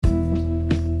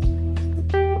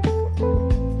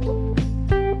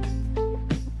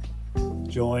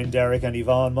Join Derek and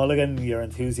Yvonne Mulligan, your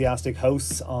enthusiastic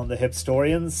hosts on the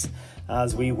Hipstorians,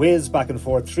 as we whiz back and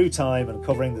forth through time and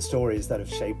covering the stories that have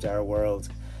shaped our world.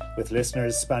 With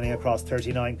listeners spanning across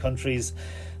 39 countries,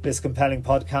 this compelling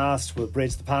podcast will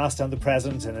bridge the past and the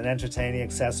present in an entertaining,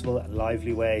 accessible and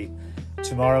lively way.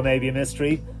 Tomorrow may be a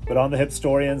mystery, but on the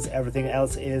Hipstorians, everything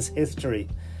else is history.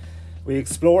 We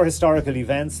explore historical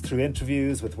events through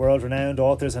interviews with world-renowned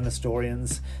authors and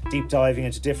historians, deep diving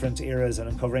into different eras and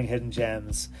uncovering hidden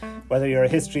gems. Whether you're a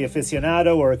history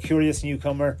aficionado or a curious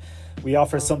newcomer, we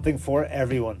offer something for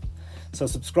everyone. So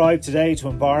subscribe today to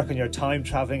embark on your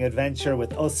time-travelling adventure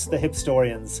with us, the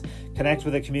Hipstorians. Connect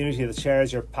with a community that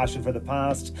shares your passion for the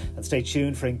past, and stay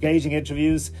tuned for engaging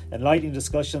interviews, enlightening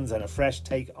discussions and a fresh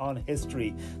take on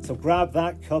history. So grab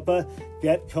that cuppa,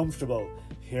 get comfortable.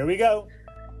 Here we go.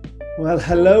 Well,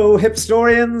 hello,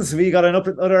 Hipstorians. We got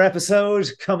another episode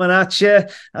coming at you.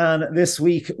 And this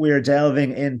week we're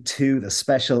delving into the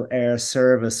Special Air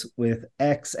Service with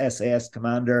ex-SAS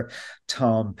Commander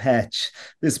Tom Petch.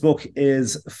 This book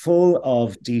is full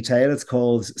of detail. It's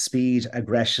called Speed,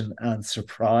 Aggression and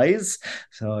Surprise.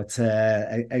 So it's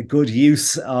a good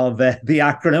use of the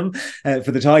acronym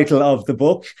for the title of the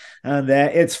book. And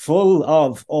it's full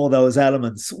of all those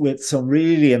elements with some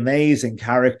really amazing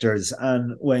characters.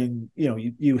 And when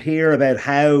you hear about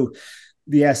how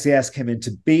the SAS came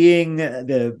into being,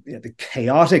 the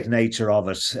chaotic nature of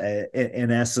it,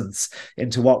 in essence,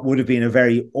 into what would have been a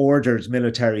very ordered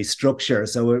military structure.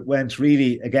 So it went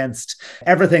really against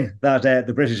everything that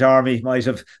the British Army might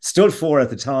have stood for at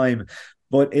the time.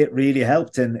 But it really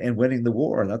helped in winning the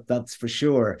war, that's for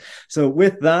sure. So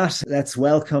with that, let's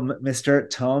welcome Mr.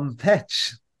 Tom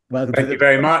Petch. Welcome. Thank you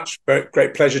very much.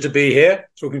 Great pleasure to be here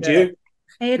talking to you.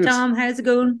 Hey, Good. Tom, how's it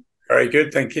going? Very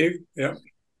good, thank you. Yeah.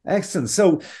 Excellent.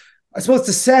 So I suppose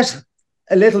to set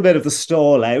a little bit of the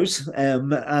stall out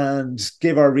and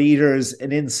give our readers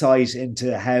an insight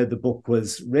into how the book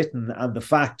was written and the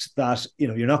fact that,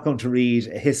 you're not going to read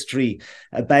a history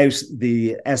about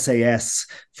the SAS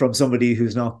from somebody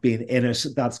who's not been in it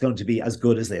that's going to be as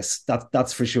good as this.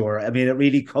 That's for sure. I mean, it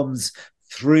really comes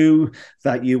through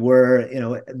that you were,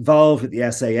 involved with the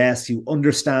SAS, you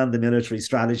understand the military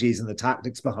strategies and the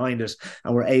tactics behind it,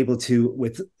 and were able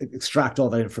to extract all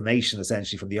that information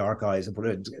essentially from the archives and put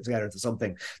it together into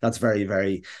something that's very,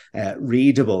 very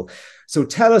readable. So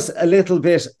tell us a little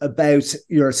bit about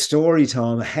your story,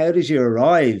 Tom. How did you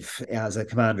arrive as a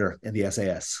commander in the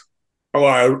SAS? Oh,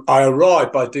 I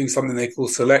arrived by doing something they call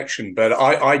selection, but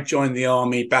I joined the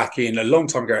army back in a long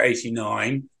time ago,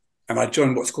 89. And I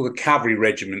joined what's called a cavalry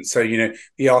regiment. So,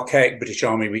 the archaic British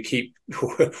Army, we keep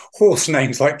horse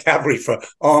names like cavalry for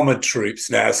armoured troops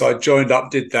now. So I joined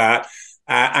up, did that.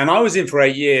 And I was in for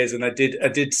 8 years, and I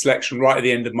did selection right at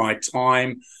the end of my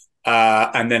time.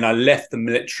 And then I left the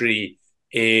military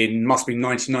must be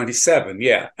 1997.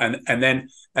 Yeah. And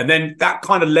then that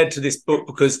kind of led to this book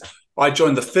because I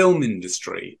joined the film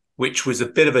industry, which was a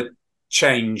bit of a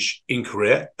change in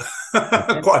career,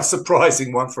 quite a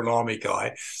surprising one for an army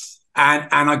guy. And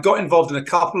I got involved in a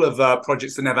couple of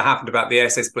projects that never happened about the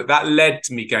SS, but that led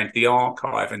to me going to the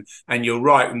archive. And you're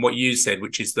right in what you said,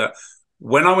 which is that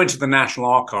when I went to the National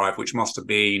Archive, which must have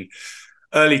been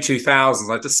early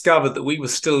 2000s, I discovered that we were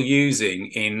still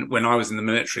using when I was in the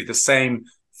military, the same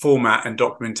format and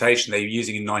documentation they were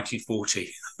using in 1940.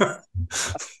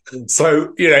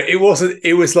 So,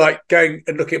 it was like going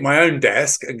and looking at my own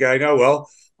desk and going, oh, well,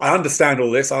 I understand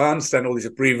all this. I understand all these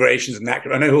abbreviations and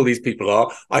I know who all these people are.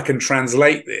 I can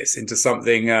translate this into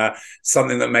something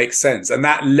that makes sense. And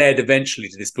that led eventually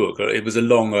to this book. It was a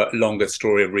longer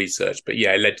story of research, but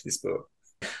yeah, it led to this book.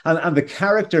 And the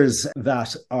characters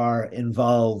that are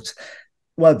involved,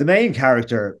 well, the main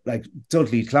character, like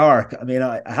Dudley Clark, I mean,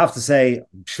 I have to say,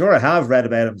 I'm sure I have read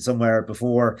about him somewhere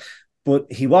before,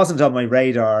 but he wasn't on my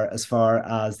radar as far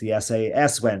as the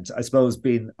SAS went. I suppose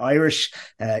being Irish,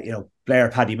 Blair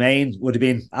Paddy Mayne would have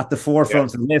been at the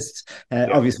forefront of the list.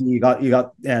 Obviously, you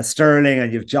got Sterling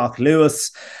and you've Jock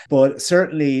Lewis, but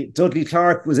certainly Dudley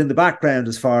Clark was in the background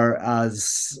as far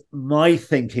as my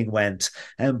thinking went.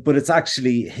 But it's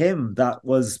actually him that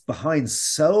was behind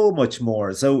so much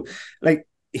more. So,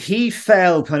 he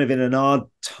fell kind of in an odd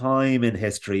time in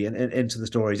history and into the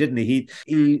story, didn't he?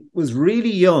 He was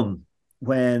really young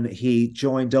when he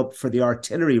joined up for the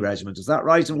artillery regiment. Is that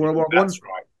right, in World War One? That's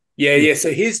right. Yeah. So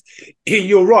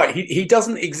you're right. He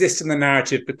doesn't exist in the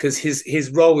narrative because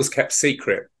his role was kept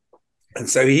secret. And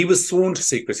so he was sworn to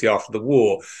secrecy after the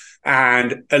war.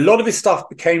 And a lot of his stuff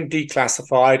became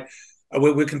declassified.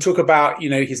 We can talk about,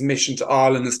 his mission to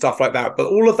Ireland and stuff like that. But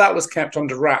all of that was kept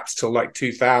under wraps till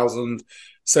 2000.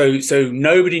 So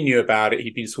nobody knew about it.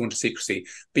 He'd been sworn to secrecy.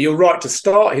 But you're right, to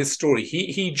start his story,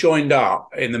 he joined up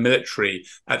in the military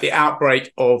at the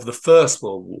outbreak of the First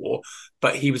World War,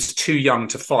 but he was too young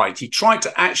to fight. He tried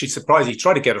to actually, surprisingly, he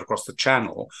tried to get across the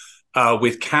channel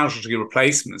with casualty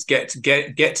replacements, get to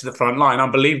the front line.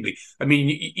 Unbelievably, I mean,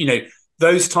 you know,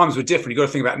 those times were different. You've got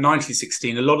to think about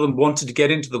 1916. A lot of them wanted to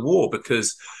get into the war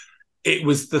because it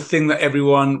was the thing that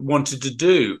everyone wanted to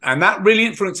do. And that really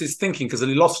influenced his thinking, because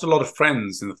he lost a lot of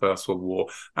friends in the First World War.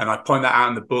 And I point that out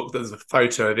in the book. There's a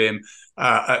photo of him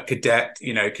at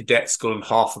cadet school, and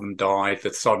half of them died.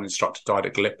 The sergeant instructor died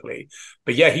at Gallipoli.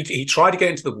 But yeah, he tried to get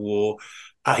into the war.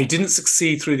 He didn't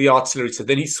succeed through the artillery. So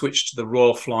then he switched to the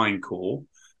Royal Flying Corps,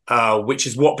 which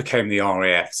is what became the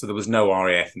RAF. So there was no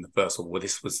RAF in the First World War.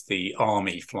 This was the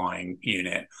Army Flying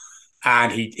Unit.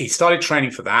 And he started training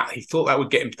for that. He thought that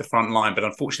would get him to the front line. But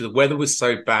unfortunately, the weather was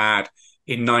so bad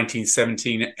in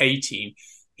 1917 and 18,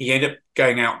 he ended up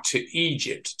going out to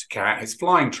Egypt to carry out his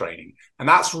flying training. And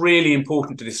that's really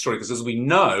important to this story, because as we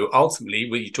know, ultimately,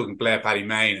 when you're talking Blair Paddy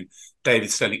Mayne and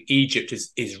David Sterling, Egypt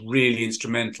is really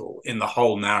instrumental in the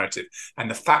whole narrative.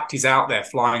 And the fact he's out there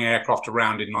flying aircraft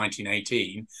around in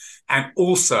 1918, and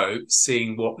also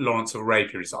seeing what Lawrence of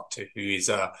Arabia is up to, who is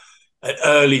an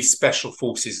early special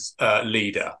forces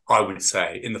leader, I would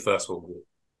say, in the First World War.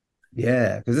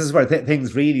 Yeah, because this is where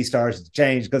things really started to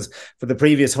change. Because for the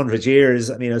previous 100 years,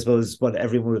 I mean, I suppose what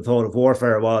everyone would have thought of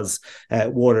warfare was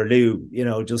Waterloo, you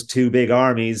know, just two big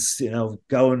armies, you know,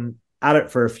 going at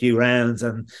it for a few rounds,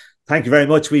 and thank you very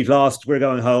much, we've lost, we're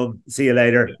going home, see you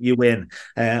later, you win.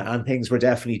 And things were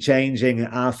definitely changing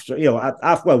after, you know,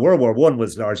 after World War One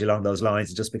was largely along those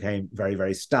lines. It just became very,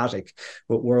 very static.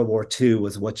 But World War II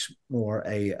was much more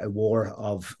a war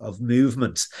of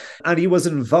movement. And he was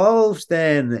involved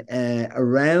then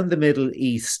around the Middle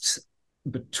East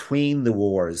between the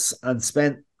wars, and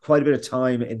spent quite a bit of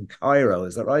time in Cairo.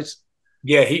 Is that right?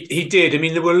 Yeah, he did. I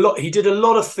mean, he did a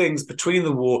lot of things between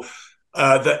the war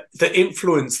that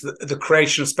influenced the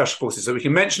creation of special forces. So we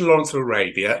can mention Lawrence of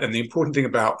Arabia, and the important thing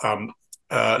about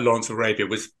Lawrence of Arabia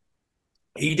was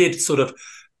he did sort of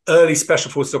early special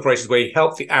forces operations where he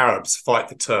helped the Arabs fight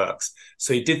the Turks.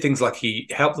 So he did things like he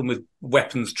helped them with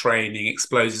weapons training,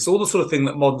 explosives, all the sort of thing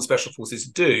that modern special forces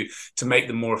do to make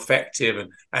them more effective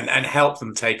and help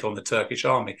them take on the Turkish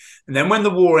army. And then when the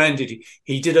war ended,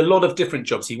 he did a lot of different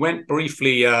jobs. He went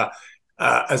briefly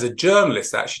as a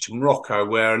journalist, actually, to Morocco,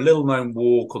 where a little-known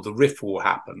war called the Rif War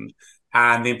happened.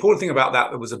 And the important thing about that,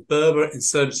 there was a Berber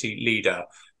insurgency leader.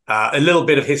 A little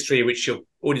bit of history, which your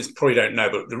audience probably don't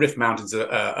know, but the Rif Mountains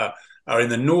are in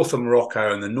the north of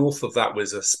Morocco, and the north of that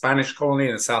was a Spanish colony,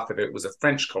 and the south of it was a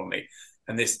French colony.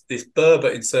 And this Berber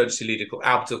insurgency leader called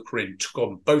Abd al-Karim took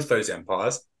on both those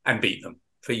empires and beat them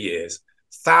for years.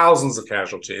 Thousands of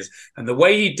casualties. And the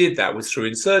way he did that was through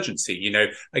insurgency. You know,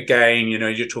 again, you know,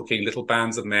 you're talking little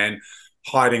bands of men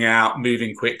hiding out,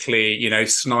 moving quickly, you know,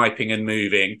 sniping and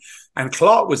moving. And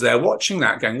Clark was there watching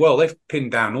that, going, well, they've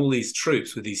pinned down all these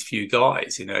troops with these few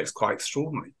guys. You know, it's quite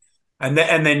extraordinary. And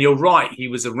then you're right, he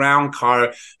was around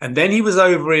Cairo. And then he was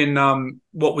over in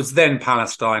what was then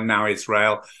Palestine, now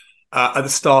Israel, at the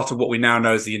start of what we now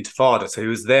know as the Intifada. So he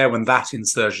was there when that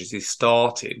insurgency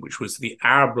started, which was the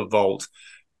Arab revolt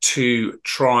to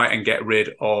try and get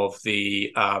rid of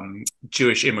the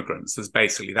Jewish immigrants. That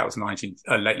was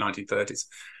late 1930s.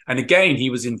 And again, he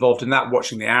was involved in that,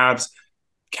 watching the Arabs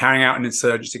carrying out an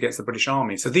insurgency against the British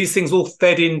Army. So these things all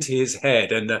fed into his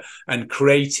head and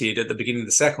created, at the beginning of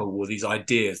the Second World War, these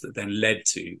ideas that then led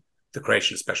to the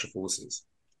creation of special forces.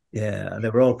 Yeah, and they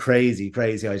were all crazy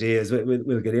ideas.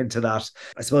 We'll get into that.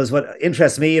 I suppose what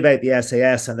interests me about the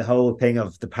SAS and the whole thing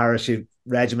of the parachute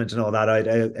regiment and all that, I had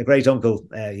a great uncle.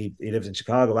 He lived in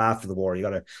Chicago after the war. He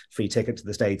got a free ticket to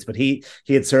the States, but he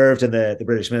had served in the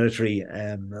British military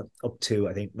up to,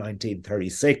 I think,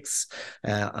 1936,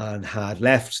 and had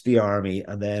left the army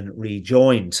and then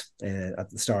rejoined at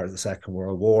the start of the Second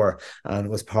World War, and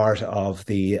was part of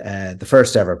the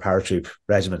first ever paratroop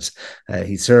regiment.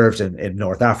 He served in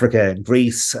North Africa, in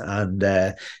Greece,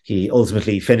 and he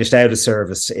ultimately finished out his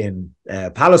service in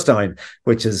Palestine,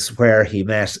 which is where he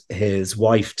met his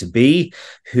wife-to-be,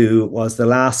 who was the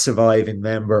last surviving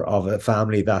member of a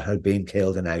family that had been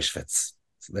killed in Auschwitz.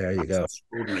 So there you go.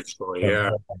 Extraordinary story,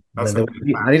 yeah.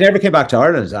 And he never came back to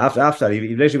Ireland after that.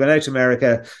 He literally went out to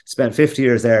America, spent 50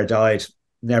 years there, died,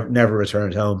 never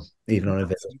returned home, even on a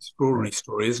visit. It's an extraordinary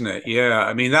story, isn't it? Yeah,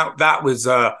 I mean, that was...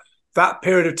 that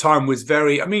period of time was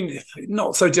very, I mean,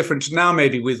 not so different now,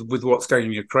 maybe with what's going on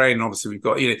in Ukraine. Obviously, we've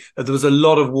got, you know, there was a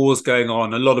lot of wars going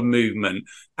on, a lot of movement,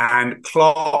 and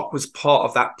Clark was part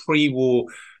of that pre-war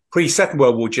pre-Second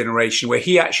World War generation, where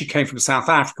he actually came from South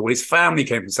Africa, where his family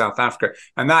came from South Africa,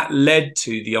 and that led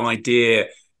to the idea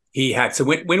he had. So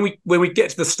when we get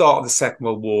to the start of the Second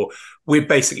World War, we're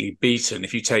basically beaten.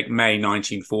 If you take May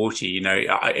 1940,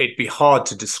 it'd be hard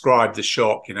to describe the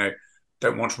shock.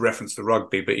 Don't want to reference the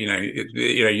rugby, but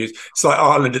it's like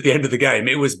Ireland at the end of the game.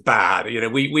 It was bad.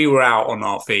 We were out on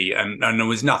our feet, and there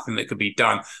was nothing that could be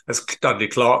done. As Dudley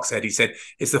Clark said, he said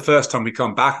it's the first time we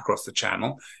come back across the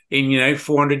Channel in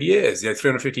 400 years,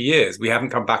 350 years. We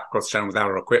haven't come back across the Channel without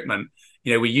our equipment.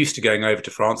 We're used to going over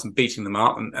to France and beating them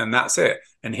up, and that's it.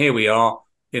 And here we are,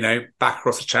 back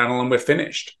across the Channel, and we're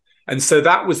finished. And so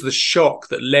that was the shock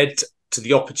that led to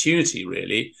the opportunity,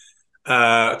 really.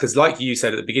 Because like you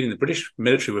said at the beginning, the British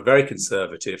military were very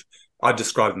conservative. I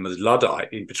described them as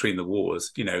Luddite in between the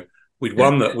wars. We'd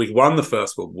won the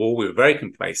First World War. We were very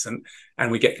complacent,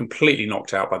 and we get completely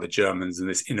knocked out by the Germans and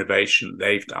this innovation that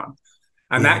they've done.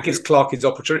 And that gives Clark his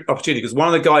opportunity, because one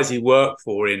of the guys he worked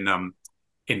for in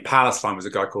Palestine was a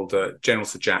guy called General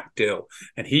Sir Jack Dill,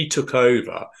 and he took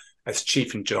over as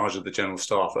chief in charge of the general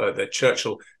staff.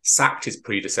 Churchill sacked his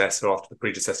predecessor after the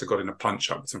predecessor got in a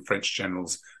punch-up with some French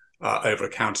generals over a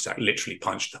counterattack, literally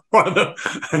punched one of them.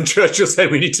 And Churchill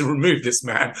said, we need to remove this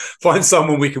man, find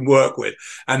someone we can work with.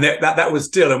 And that was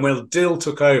Dill. And when Dill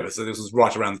took over, so this was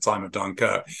right around the time of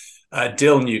Dunkirk,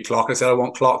 Dill knew Clark and said, I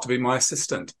want Clark to be my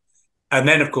assistant. And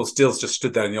then, of course, Dill's just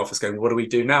stood there in the office going, what do we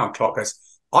do now? And Clark goes,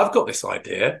 I've got this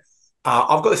idea. He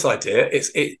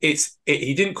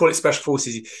didn't call it special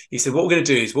forces. He said, what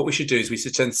we should do is we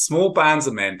should send small bands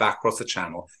of men back across the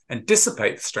Channel and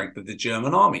dissipate the strength of the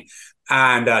German army.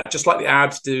 And just like the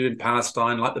Arabs do in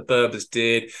Palestine, like the Berbers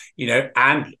did,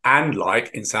 and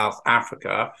like in South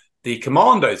Africa, the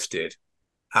commandos did.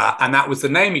 And that was the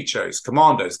name he chose,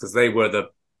 commandos, because they were the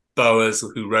Boers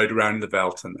who rode around in the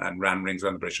veldt and ran rings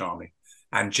around the British Army.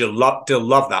 And Dill loved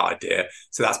that idea.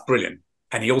 So that's brilliant.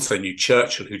 And he also knew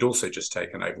Churchill, who'd also just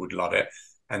taken over, would love it.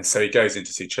 And so he goes in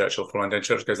to see Churchill for one day.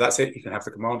 Churchill goes, that's it. You can have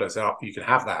the commandos up. You can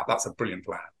have that. That's a brilliant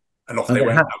plan. And off they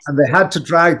went. And they had to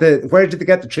drag where did they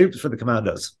get the troops for the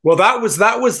commandos? Well, that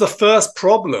was the first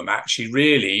problem, actually,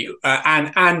 really.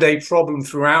 And a problem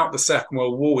throughout the Second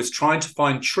World War was trying to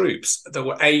find troops that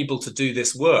were able to do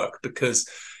this work, because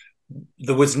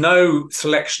there was no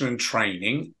selection and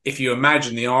training. If you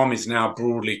imagine the army's now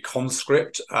broadly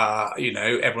conscript,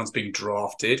 everyone's being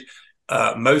drafted.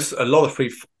 A lot of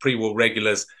pre-war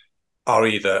regulars are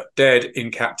either dead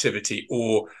in captivity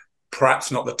or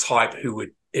perhaps not the type who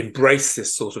would embrace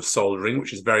this sort of soldiering,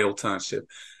 which is very alternative.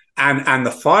 And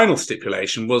the final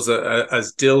stipulation was,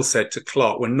 as Dill said to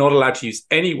Clark, we're not allowed to use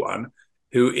anyone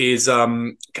who is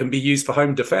can be used for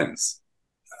home defence,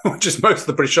 which is most of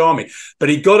the British Army. But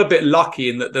he got a bit lucky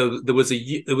in that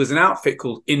there was an outfit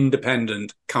called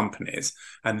Independent Companies,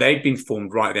 and they'd been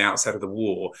formed right at the outset of the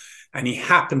war. And he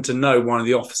happened to know one of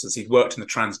the officers. He'd worked in the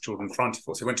Trans-Jordan Frontier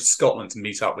Force. He went to Scotland to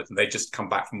meet up with them. They'd just come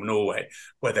back from Norway,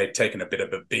 where they'd taken a bit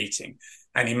of a beating.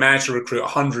 And he managed to recruit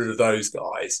 100 of those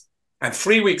guys. And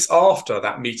 3 weeks after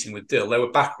that meeting with Dill, they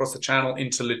were back across the Channel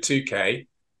into Le Touquet,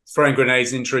 throwing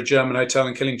grenades into a German hotel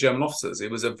and killing German officers.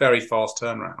 It was a very fast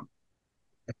turnaround.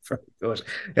 Very good.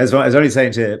 As I was only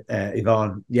saying to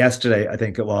Yvonne yesterday, I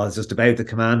think it was, just about the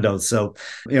commandos. So,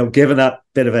 given that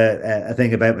bit of a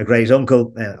thing about my great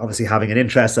uncle, obviously having an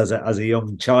interest as a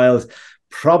young child,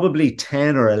 probably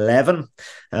 10 or 11,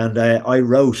 and I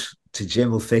wrote to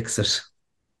Jim Will Fix It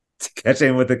to get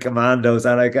in with the commandos.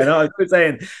 And I was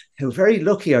saying how very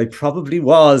lucky I probably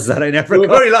was that I never. You were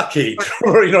very lucky,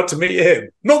 probably not to meet him.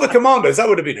 Not the commandos. That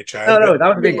would have been a chance. No, that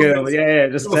would have been good. Yeah.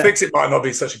 Just Fix It might not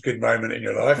be such a good moment in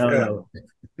your life. No.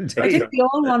 I think we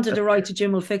all wanted to write to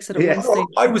Jim Will Fix It at one stage.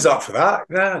 I was up for that.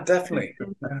 Yeah, definitely.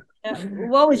 Yeah.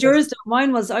 What was yours, though?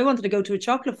 Mine was, I wanted to go to a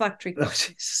chocolate factory. Oh,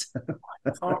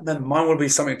 I can't remember. Mine would be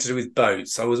something to do with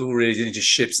boats. I was already into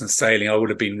ships and sailing. I would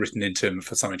have been written into him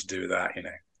for something to do with that,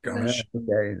 Gosh.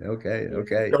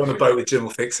 Okay. Go on the boat with Jim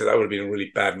Will Fix It. That would have been a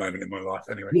really bad moment in my life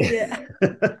anyway. Yeah.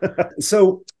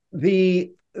 So the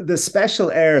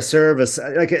Special Air Service,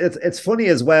 it's funny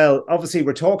as well. Obviously,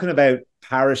 we're talking about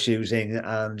parachuting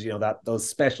and those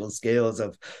special skills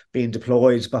of being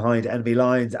deployed behind enemy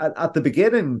lines. At the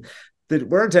beginning, there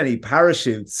weren't any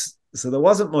parachutes, so there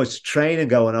wasn't much training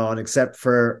going on except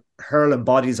for hurling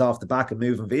bodies off the back of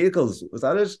moving vehicles. Was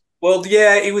that it? Well,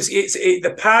 yeah,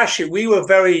 the parachute. We were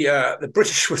the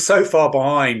British were so far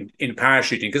behind in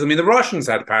parachuting, because the Russians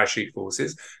had parachute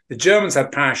forces, the Germans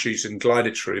had parachute and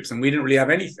glider troops, and we didn't really have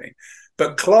anything.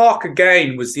 But Clark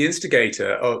again was the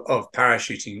instigator of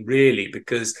parachuting, really,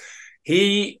 because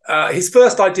his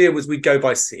first idea was we'd go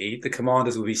by sea. The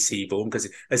commanders would be seaborne because,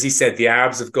 as he said, the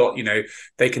Arabs have got,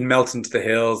 they can melt into the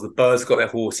hills. The Boers have got their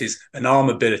horses, and our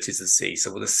mobility is the sea.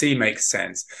 So the sea makes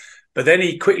sense. But then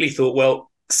he quickly thought, well,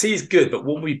 sea is good, but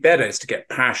what would be better is to get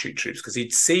parachute troops, because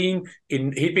he'd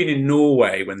been in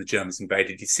Norway when the Germans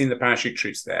invaded. He'd seen the parachute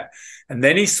troops there, and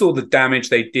then he saw the damage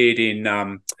they did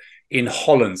in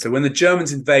Holland. So when the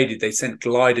Germans invaded, they sent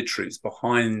glider troops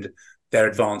behind their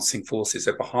advancing forces,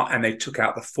 and they took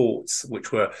out the forts,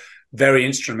 which were very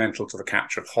instrumental to the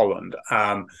capture of Holland.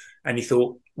 And he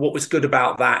thought what was good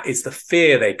about that is the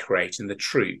fear they create in the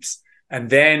troops. And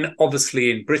then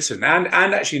obviously in Britain and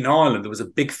actually in Ireland, there was a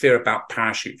big fear about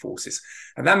parachute forces.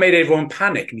 And that made everyone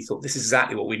panic. And he thought, this is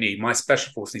exactly what we need. My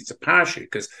special force needs to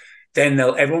parachute, because then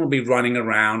everyone will be running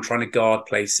around trying to guard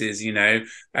places,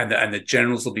 and the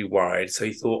generals will be worried. So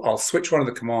he thought, I'll switch one of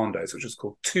the commandos, which was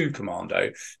called 2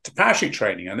 Commando, to parachute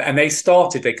training. And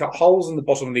they cut holes in the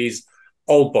bottom of these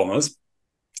old bombers.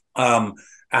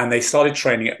 And they started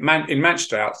training in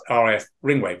Manchester RAF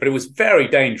Ringway, but it was very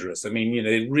dangerous. I mean,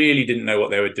 they really didn't know what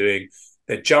they were doing.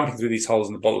 They're jumping through these holes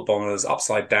in the bottom of bombers,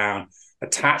 upside down,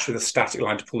 attached with a static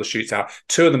line to pull the chutes out.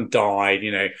 2 of them died.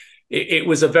 It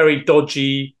was a very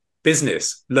dodgy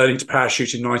business learning to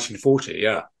parachute in 1940.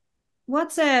 Yeah.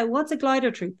 What's a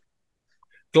glider troop?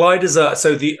 Gliders are,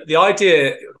 so the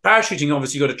idea, parachuting,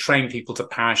 obviously you've got to train people to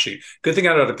parachute. Good thing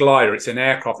about a glider, it's an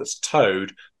aircraft that's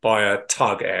towed by a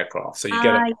tug aircraft. So you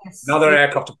get another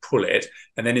aircraft to pull it.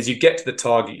 And then as you get to the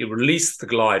target, you release the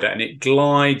glider and it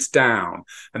glides down.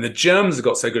 And the Germans have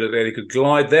got so good at it, they could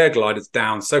glide their gliders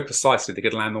down so precisely they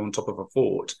could land on top of a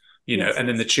fort, and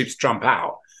then the troops jump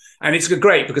out. And it's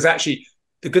great because actually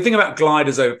the good thing about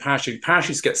gliders over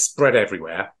parachutes get spread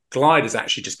everywhere. Gliders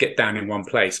actually just get down in one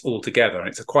place altogether. And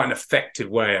it's quite an effective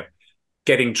way of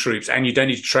getting troops, and you don't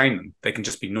need to train them. They can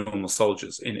just be normal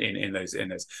soldiers in those.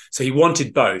 So he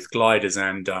wanted both gliders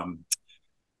and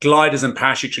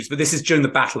parachute troops. But this is during the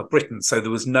Battle of Britain, so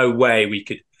there was no way we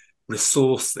could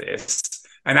resource this.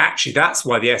 And actually, that's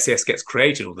why the SAS gets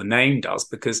created, or the name does,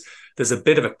 because there's a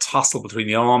bit of a tussle between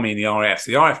the army and the RAF.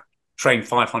 So the RAF trained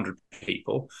 500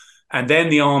 people. And then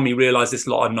the army realised this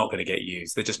lot are not going to get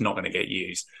used. They're just not going to get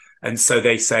used. And so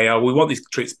they say, oh, we want these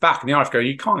troops back. And the RAF go,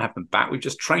 you can't have them back. We've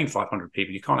just trained 500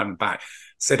 people. You can't have them back.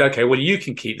 Said, okay, well, you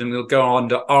can keep them. They'll go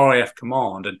under RAF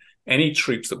command. And any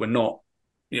troops that were not,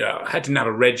 didn't have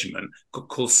a regiment,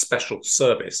 called special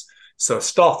service. So a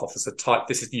staff officer type,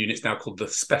 this is the unit's now called the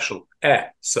Special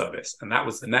Air Service. And that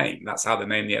was the name. That's how the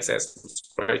name the SAS was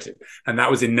created. And that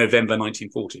was in November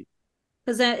 1940.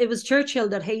 Because it was Churchill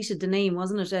that hated the name,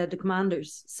 wasn't it? The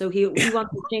commanders. So he wanted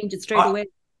to change it straight away.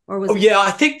 Or was it? Yeah, I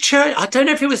think I don't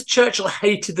know if it was Churchill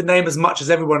hated the name as much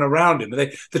as everyone around him.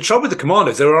 The trouble with the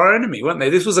commandos, they were our enemy, weren't they?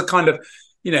 This was a kind of,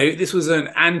 this was an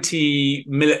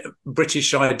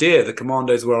anti-British idea. The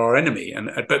commandos were our enemy.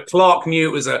 But Clark knew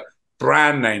it was a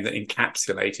brand name that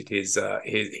encapsulated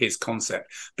his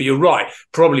concept. But you're right,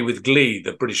 probably with glee,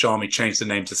 the British Army changed the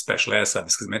name to Special Air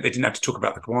Service because it meant they didn't have to talk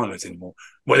about the commandos anymore.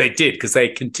 Well, they did, because they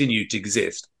continued to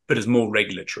exist, but as more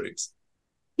regular troops.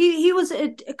 He was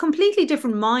a completely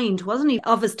different mind, wasn't he,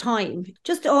 of his time?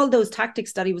 Just all those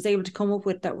tactics that he was able to come up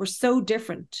with that were so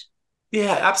different.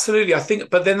 Yeah, absolutely. I think,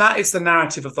 but then that is the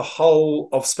narrative of the whole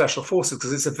of Special Forces,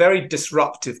 because it's a very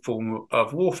disruptive form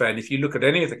of warfare. And if you look at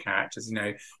any of the characters,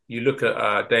 you look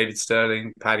at David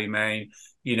Sterling, Paddy Mayne,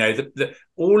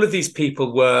 all of these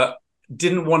people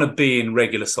didn't want to be in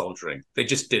regular soldiering. They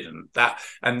just didn't.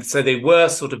 And so they were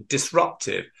sort of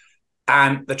disruptive.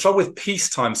 And the trouble with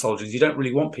peacetime soldiers, you don't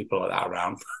really want people like that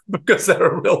around because they're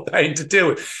a real pain to deal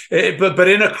with. But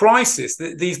in a crisis,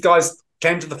 these guys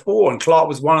came to the fore, and Clark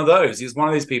was one of those. He was one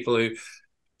of these people who,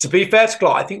 to be fair to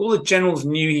Clark, I think all the generals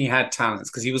knew he had talents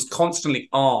because he was constantly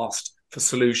asked for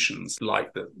solutions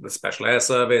like the Special Air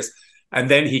Service. And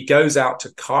then he goes out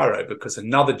to Cairo because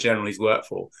another general he's worked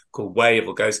for called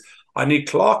Wavell goes, I need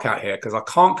Clark out here because I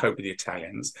can't cope with the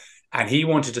Italians. And he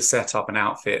wanted to set up an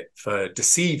outfit for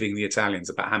deceiving the Italians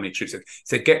about how many troops. He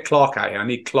said, get Clark out here. I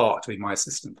need Clark to be my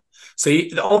assistant. So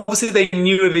obviously they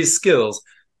knew of his skills,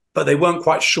 but they weren't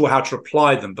quite sure how to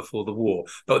apply them before the war.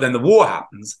 But then the war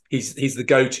happens. He's the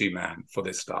go-to man for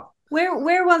this stuff.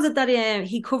 Where was it that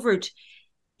he covered?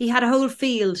 He had a whole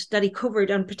field that he covered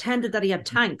and pretended that he had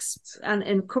tanks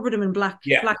and covered them in black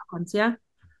ones. Yeah.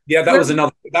 Yeah, that was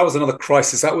another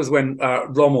crisis. That was when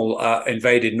Rommel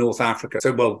invaded North Africa.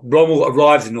 So, Rommel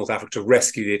arrives in North Africa to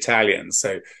rescue the Italians.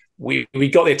 So we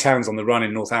got the Italians on the run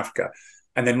in North Africa,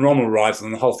 and then Rommel arrives,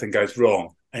 and the whole thing goes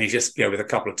wrong. And he just, with a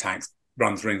couple of tanks,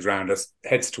 runs rings around us,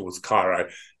 heads towards Cairo.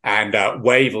 And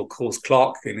Wavell calls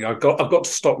Clark, I've got to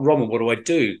stop Rommel. What do I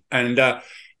do? And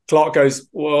Clark goes,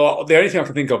 well, the only thing I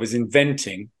can think of is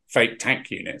inventing fake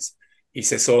tank units. He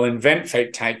says, so I'll invent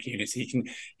fake tank units.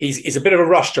 He's a bit of a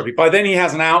rush job. By then he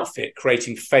has an outfit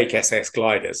creating fake SS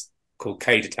gliders called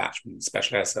K Detachment,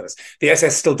 Special SS. The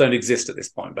SS still don't exist at this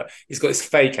point, but he's got this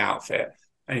fake outfit.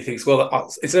 And he thinks, well,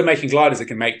 instead of making gliders, they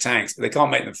can make tanks, but they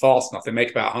can't make them fast enough. They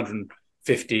make about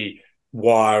 150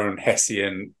 Wire and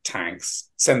Hessian tanks,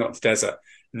 send them up the desert.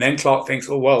 And then Clark thinks,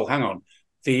 oh, well, hang on.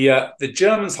 The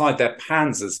Germans hide their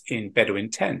panzers in Bedouin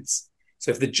tents.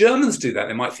 So if the Germans do that,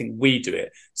 they might think we do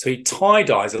it. So he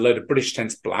tie-dyes a load of British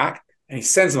tents black, and he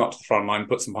sends them up to the front line,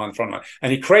 puts them behind the front line,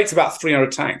 and he creates about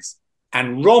 300 tanks.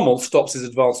 And Rommel stops his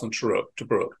advance on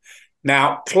Tobruk.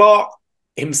 Now, Clark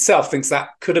himself thinks that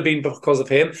could have been because of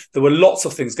him. There were lots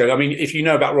of things going. I mean, if you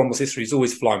know about Rommel's history, he's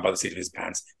always flying by the seat of his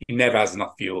pants. He never has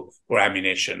enough fuel or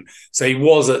ammunition. So he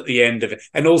was at the end of it.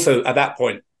 And also at that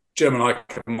point, German High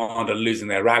Command are losing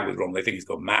their rag with Rommel. They think he's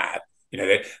gone mad. You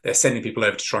know, they're sending people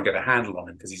over to try and get a handle on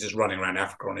him because he's just running around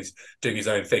Africa and he's doing his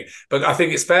own thing. But I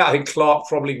think it's fair. I think Clark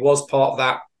probably was part of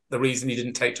that, the reason he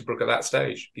didn't take Tobruk at that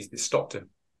stage. He stopped him.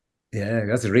 Yeah,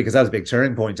 that's because that was a big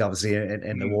turning point, obviously,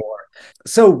 in the war.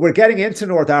 So we're getting into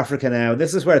North Africa now.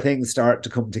 This is where things start to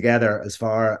come together as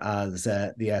far as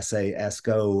the SAS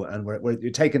go, and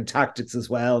we're taking tactics as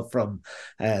well from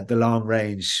the long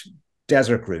range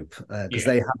desert group because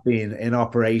they have been in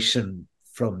operation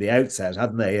from the outset,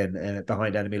 haven't they, in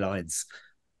behind enemy lines?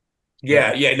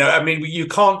 Yeah. No, I mean, you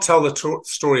can't tell the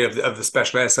story of the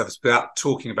Special Air Service without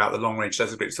talking about the long range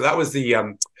desert group. So that was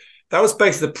that was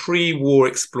basically the pre-war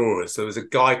explorers. There was a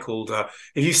guy called,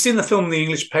 if you've seen the film The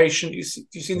English Patient, you've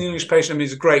seen The English Patient. I mean,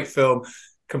 it's a great film,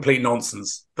 complete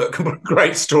nonsense, but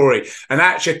great story. And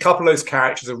actually, a couple of those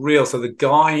characters are real. So the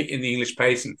guy in The English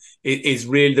Patient is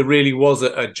really, there really was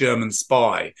a German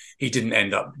spy. He didn't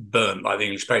end up burnt like The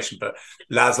English Patient, but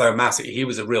Laszlo Massi, he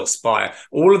was a real spy.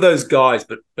 All of those guys,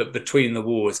 but between the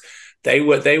wars, they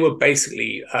were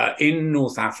basically in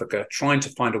North Africa trying to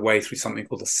find a way through something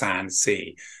called the Sand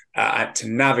Sea. To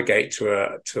navigate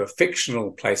to a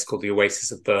fictional place called the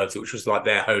Oasis of Birds, which was like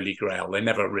their holy grail. They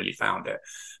never really found it.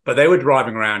 But they were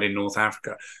driving around in North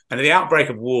Africa. And at the outbreak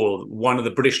of war, one of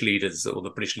the British leaders, or the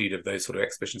British leader of those sort of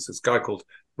expeditions, was a guy called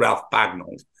Ralph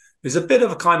Bagnall, who's a bit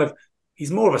of a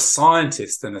he's more of a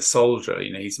scientist than a soldier.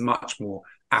 You know, he's much more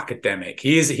academic.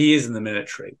 He is in the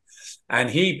military. And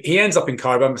he ends up in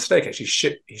Cairo by mistake.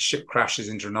 Actually, his ship crashes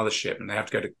into another ship and they have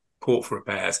to go to port for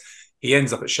repairs. He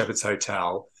ends up at Shepherd's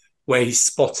Hotel, where he's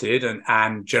spotted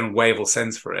and General Wavell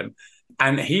sends for him.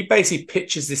 And he basically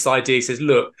pitches this idea. He says,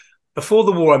 look, before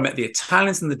the war, I met the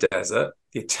Italians in the desert.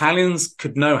 The Italians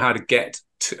could know how to get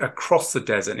across the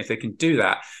desert. And if they can do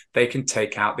that, they can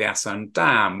take out the Aswan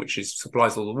Dam, which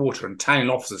supplies all the water. And Italian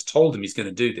officers told him he's going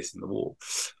to do this in the war.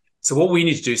 So what we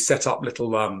need to do is set up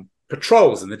little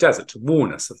patrols in the desert to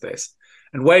warn us of this.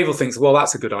 And Wavell thinks, well,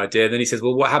 that's a good idea. Then he says,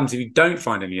 well, what happens if you don't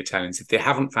find any Italians, if they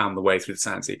haven't found the way through the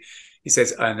Sand Sea? He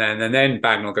says, and then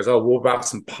Bagnall goes, oh, what about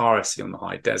some piracy on the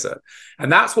high desert?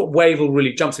 And that's what Wavell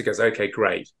really jumps to. He goes, okay,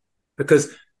 great.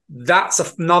 Because that's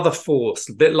another force,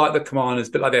 a bit like the commanders,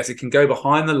 a bit like this. It can go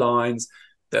behind the lines.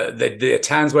 The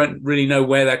Italians won't really know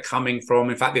where they're coming from.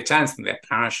 In fact, the Italians think they're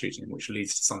parachuting, which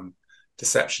leads to some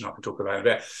deception I can talk about in a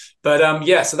bit. But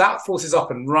so that force is up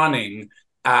and running.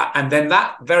 And then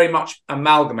that very much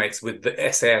amalgamates with the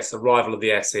SAS, arrival of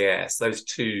the SAS. Those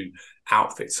two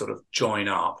outfits sort of join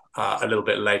up a little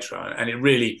bit later on. And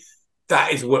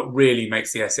that is what really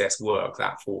makes the SAS work,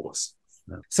 that force.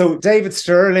 So David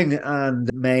Stirling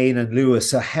and Mayne and Lewis,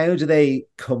 so how do they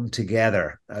come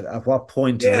together? At what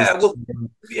point?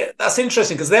 That's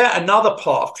interesting because they're another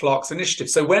part of Clark's initiative.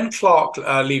 So when Clark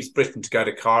leaves Britain to go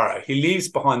to Cairo, he leaves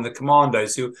behind the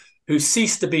commandos who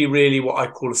cease to be really what I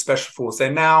call a special force.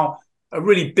 They're now a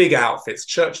really big outfits.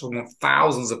 Churchill wants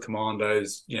thousands of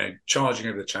commandos, charging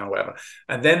over the channel, whatever.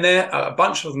 And then a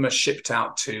bunch of them are shipped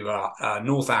out to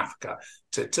North Africa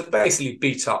to basically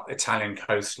beat up Italian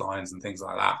coastlines and things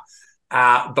like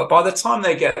that. But by the time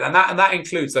they get, and that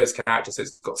includes those characters,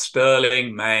 it's got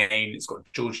Stirling, Mayne, it's got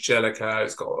George Jellicoe,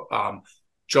 it's got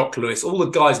Jock Lewis, all the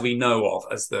guys we know of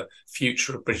as the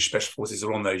future of British Special Forces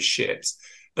are on those ships.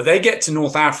 But they get to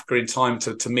North Africa in time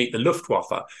to meet the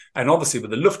Luftwaffe. And obviously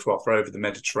with the Luftwaffe over the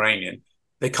Mediterranean,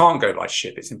 they can't go by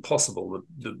ship. It's impossible.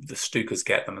 The Stukas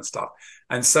get them and stuff.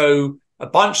 And so a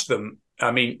bunch of them,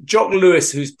 I mean, Jock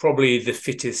Lewis, who's probably the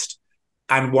fittest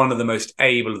and one of the most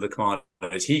able of the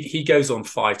commanders, he goes on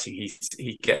fighting.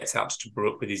 He gets out to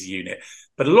Tobruk with his unit.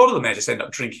 But a lot of them just end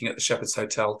up drinking at the Shepherd's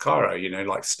Hotel, Cairo,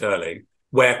 like Stirling,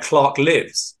 where Clark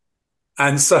lives.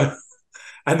 And so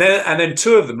then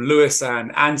two of them, Lewis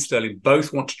and Sterling,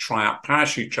 both want to try out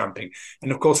parachute jumping.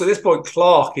 And of course, at this point,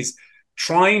 Clark is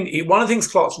trying. One of the things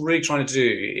Clark's really trying to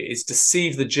do is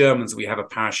deceive the Germans. We have a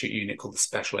parachute unit called the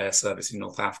Special Air Service in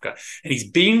North Africa, and he's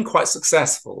been quite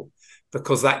successful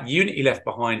because that unit he left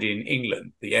behind in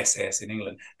England, the SAS in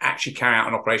England, actually carry out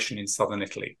an operation in southern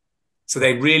Italy. So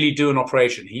they really do an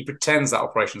operation. He pretends that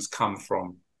operations come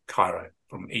from Cairo,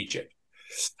 from Egypt.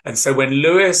 And so when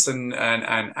Lewis and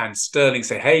Sterling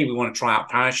say, hey, we want to try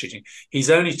out parachuting, he's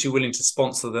only too willing to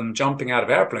sponsor them jumping out of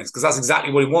airplanes, because that's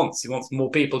exactly what he wants. He wants more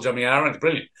people jumping out of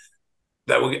airplanes.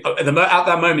 Brilliant. At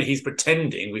that moment, he's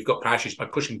pretending we've got parachutes by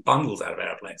pushing bundles out of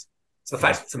airplanes. So the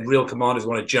fact that some real commanders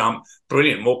want to jump,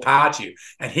 brilliant, more power to you.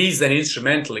 And he's then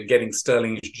instrumental in getting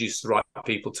Sterling introduced to the right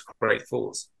people to create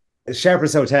force.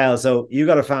 Shepherd's Hotel, so you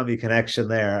got a family connection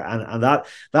there, and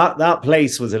that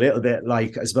place was a little bit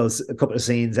like, I suppose, a couple of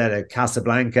scenes out of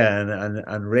Casablanca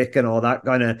and Rick and all that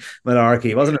kind of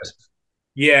malarkey, wasn't it?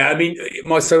 Yeah, I mean,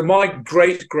 my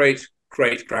great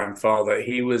grandfather,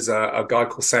 he was a guy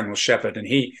called Samuel Shepherd, and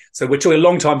so we're talking a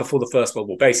long time before the First World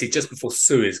War, basically just before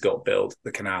Suez got built,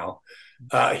 the canal.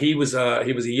 He was a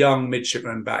young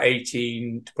midshipman, about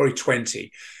 18, probably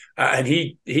 20. And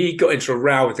he got into a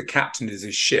row with the captain of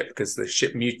his ship because the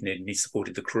ship mutinied and he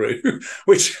supported the crew,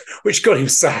 which got him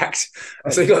sacked.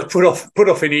 So he got put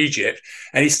off in Egypt,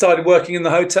 and he started working in the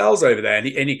hotels over there.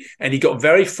 And he got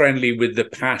very friendly with the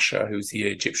Pasha, who's the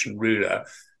Egyptian ruler,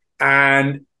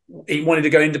 and he wanted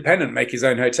to go independent, make his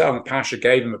own hotel. And the Pasha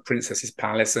gave him a princess's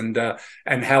palace and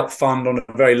helped fund on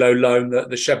a very low loan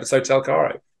the Shepherd's Hotel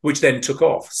Cairo, which then took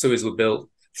off. Suez was built,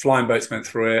 flying boats went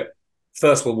through it.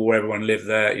 First World War, everyone lived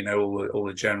there, all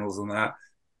the generals and that.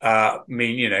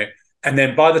 And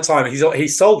then by the time he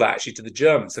sold that actually to the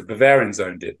Germans, the Bavarians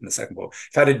owned it in the Second World War.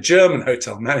 He had a German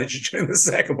hotel manager during the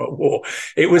Second World War.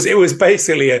 It was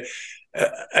basically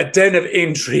a den of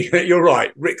intrigue. You're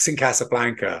right, Rick's in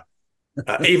Casablanca,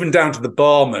 even down to the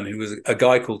barman, who was a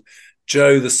guy called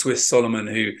Joe the Swiss Solomon,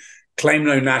 who claimed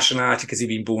no nationality because he'd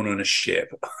been born on a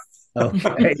ship.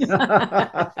 Okay.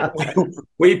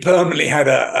 We permanently had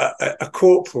a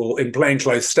corporal in plain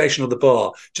clothes stationed at the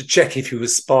bar to check if he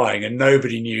was spying, and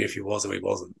nobody knew if he was or he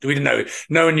wasn't. We didn't know.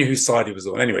 No one knew whose side he was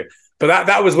on. Anyway, but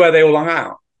that was where they all hung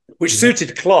out, which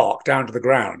suited Clark down to the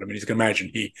ground. I mean, you can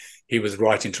imagine he was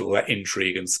right into all that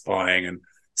intrigue and spying and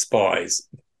spies.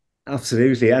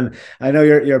 Absolutely. And I know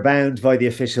you're bound by the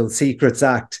Official Secrets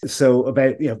Act. So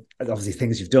about, obviously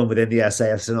things you've done within the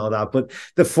SAS and all that, but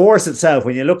the force itself,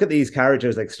 when you look at these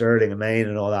characters like Sterling and Mayne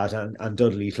and all that, and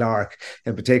Dudley Clark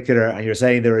in particular, and you're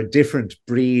saying they're a different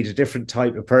breed, a different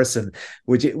type of person,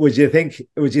 would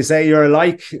you say you're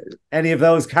like any of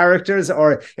those characters,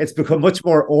 or it's become much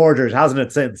more ordered, hasn't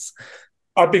it, since?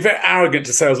 I'd be very arrogant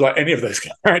to say I was like any of those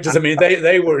characters. I mean,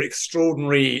 they were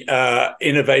extraordinary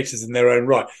innovators in their own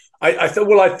right. I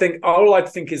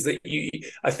think is that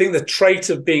I think the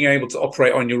trait of being able to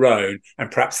operate on your own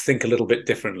and perhaps think a little bit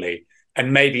differently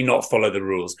and maybe not follow the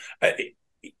rules.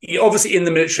 Obviously, in the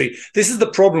military, this is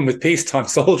the problem with peacetime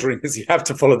soldiering, is you have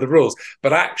to follow the rules.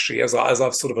 But actually, as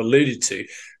I've sort of alluded to,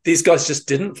 these guys just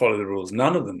didn't follow the rules.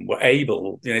 None of them were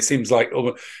able. It seems like,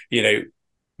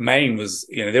 Mayne was,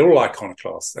 they're all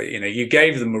iconoclasts. You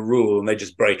gave them a rule and they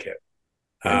just break it.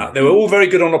 They were all very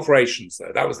good on operations,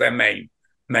 though. That was their main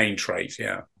trait.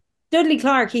 Yeah. Dudley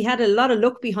Clark, he had a lot of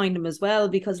luck behind him as well,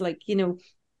 because he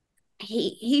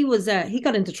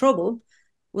got into trouble,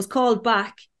 was called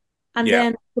back, and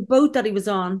then the boat that he was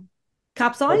on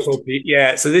capsized.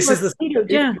 Yeah. So this is the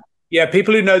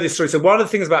people who know this story. So one of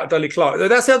the things about Dudley Clark,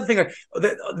 that's the other thing.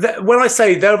 When I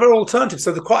say they're very alternative,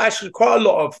 so there's quite a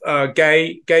lot of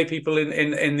gay people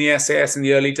in the SAS in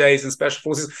the early days and special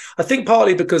forces. I think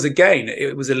partly because, again,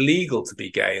 it was illegal to be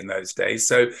gay in those days.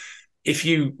 So if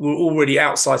you were already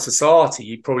outside society,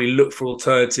 you probably looked for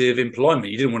alternative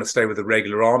employment. You didn't want to stay with a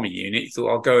regular army unit. You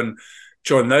thought, I'll go and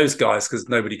join those guys because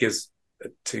nobody gives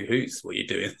two hoots what you're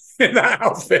doing in that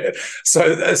outfit.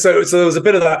 So there was a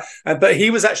bit of that. But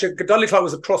he was actually, Dudley Clark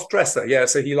was a cross-dresser. Yeah,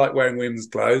 so he liked wearing women's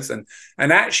clothes. And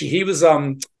actually he was,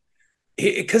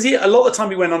 because a lot of the time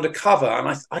he went undercover.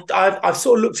 And I've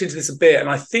sort of looked into this a bit.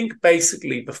 And I think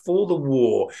basically before the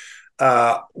war,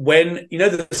 when,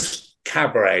 the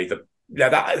cabaret,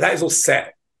 that is all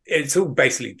set. It's all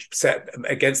basically set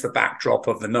against the backdrop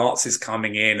of the Nazis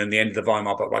coming in and the end of the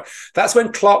Weimar Republic. That's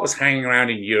when Clark was hanging around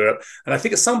in Europe. And I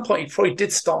think at some point he probably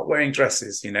did start wearing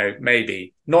dresses,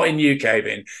 maybe not in UK,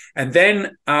 but and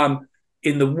then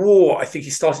in the war, I think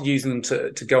he started using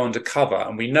them to go undercover.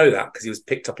 And we know that because he was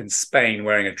picked up in Spain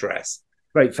wearing a dress.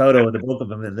 Great photo of the both of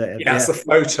them in there. That's the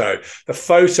photo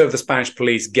of the Spanish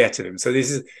police get at him. So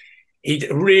this is, He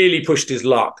really pushed his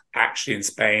luck actually in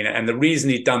Spain, and the reason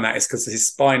he'd done that is because his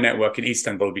spy network in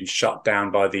Istanbul had been shut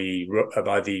down by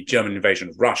the German invasion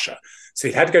of Russia. So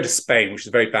he had to go to Spain, which is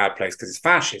a very bad place because it's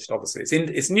fascist. Obviously,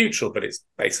 it's neutral, but it's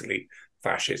basically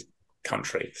fascist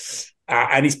country.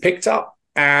 And he's picked up.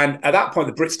 And at that point,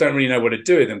 the Brits don't really know what to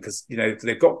do with him because, you know,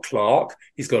 they've got Clark.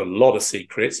 He's got a lot of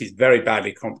secrets. He's very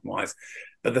badly compromised.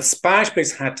 But the Spanish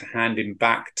Brits had to hand him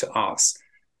back to us,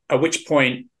 at which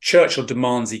point Churchill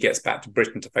demands he gets back to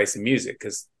Britain to face the music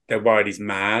because they're worried he's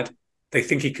mad. They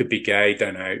think he could be gay.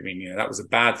 Don't know. I mean, you know, that was a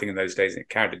bad thing in those days. It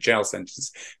carried a jail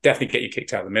sentence. Definitely get you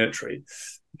kicked out of the military.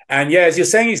 And yeah, as you're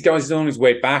saying, he's on his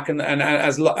way back. And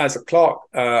as Clark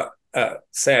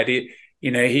said,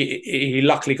 he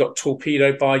luckily got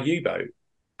torpedoed by a U-boat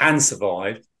and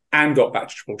survived and got back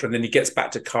to Gibraltar. And then he gets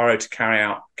back to Cairo to carry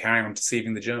on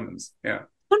deceiving the Germans. Yeah.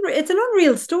 It's an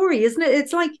unreal story, isn't it?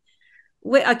 It's like,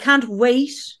 I can't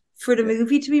wait for the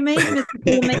movie to be made.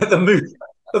 The movie.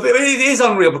 It is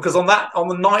unreal because on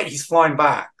the night he's flying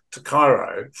back to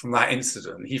Cairo from that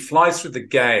incident, he flies through the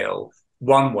gale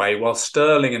one way while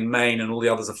Sterling and Maine and all the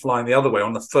others are flying the other way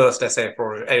on the first SAS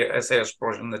project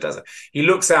in the desert. He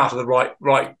looks out of the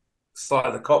right side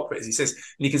of the cockpit, as he says,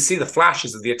 and you can see the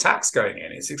flashes of the attacks going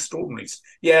in. It's extraordinary.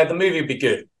 Yeah, the movie would be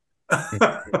good.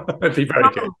 It'd be very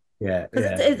good. Yeah,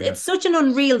 it's such an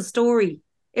unreal story.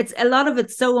 It's a lot of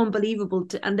it's so unbelievable,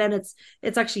 and then it's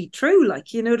actually true.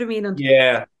 Like, you know what I mean? And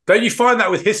yeah, don't you find that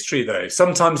with history though?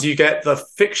 Sometimes you get the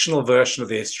fictional version of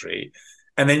the history,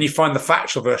 and then you find the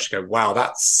factual version. Go, wow,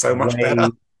 that's so much better,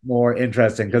 more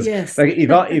interesting. Because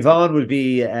like Yvonne would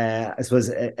be, I suppose,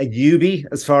 a newbie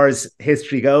as far as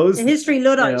history goes. A history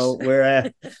Luddite. You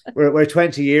know, we're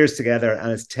 20 years together,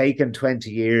 and it's taken 20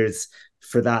 years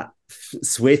for that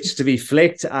switch to be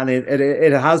flicked, and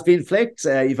it has been flicked.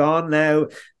 Yvonne now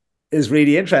is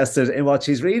really interested in what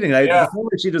she's reading. Before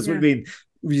she just would have been,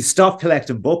 we stopped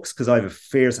collecting books because I have a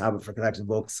fierce habit for collecting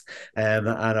books, and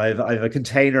I've a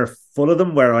container full of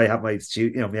them where I have my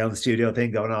my own studio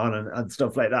thing going on and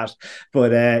stuff like that.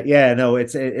 But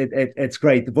it's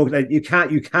great. The book, you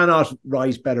cannot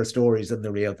write better stories than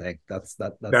the real thing. That's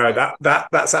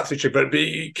absolutely true. But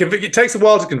it takes a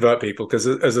while to convert people because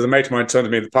as a mate of mine turned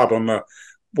to me in the pub on the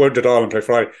Won't Did Ireland Play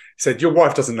Friday, he said, "Your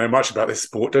wife doesn't know much about this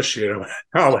sport, does she?" And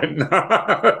I went,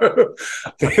 "No."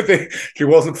 She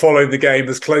wasn't following the game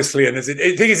as closely. And the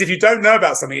thing is, if you don't know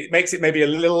about something, it makes it maybe a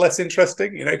little less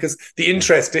interesting, you know, because the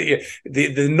interest,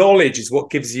 the knowledge is what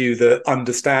gives you the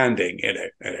understanding, you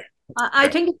know. I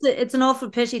think it's an awful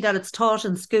pity that it's taught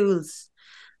in schools.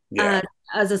 Yeah.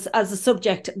 As a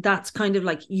subject that's kind of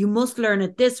like, you must learn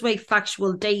it this way,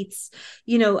 factual dates,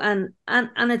 you know, and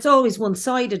it's always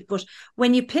one-sided. But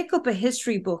when you pick up a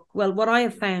history book, well, what I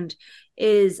have found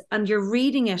is, and you're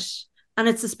reading it and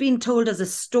it's just being told as a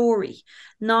story,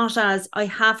 not as I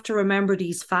have to remember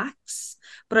these facts,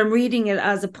 but I'm reading it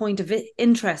as a point of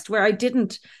interest, where I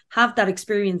didn't have that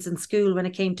experience in school when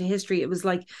it came to history. It was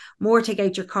like, more take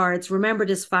out your cards, remember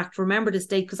this fact, remember this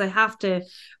date, because I have to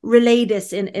relay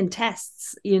this in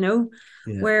tests, you know.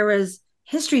 Yeah. Whereas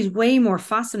history is way more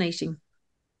fascinating.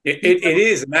 It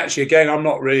is. And actually, again, I'm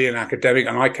not really an academic,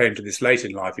 and I came to this late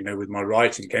in life, you know, with my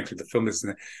writing, came through the film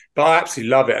business, but I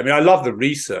absolutely love it. I mean, I love the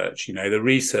research, you know, the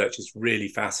research is really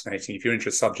fascinating. If you're into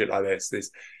a subject like this,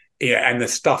 and the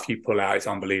stuff you pull out is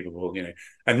unbelievable, you know.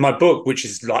 And my book, which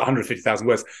is like 150,000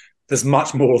 words, there's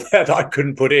much more there that I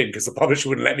couldn't put in because the publisher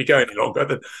wouldn't let me go any longer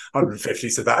than 150.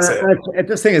 So that's it. I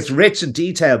just think it's rich and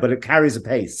detailed, but it carries a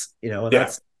pace, you know.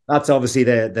 And that's obviously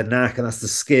the knack, and that's the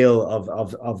skill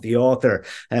of the author.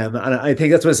 And I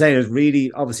think that's what I'm saying. It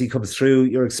really obviously comes through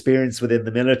your experience within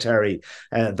the military,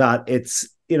 that it's,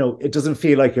 you know, it doesn't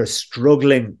feel like you're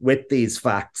struggling with these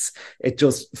facts. It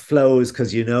just flows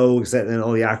because, you know, in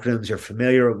all the acronyms, you're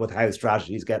familiar with how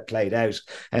strategies get played out.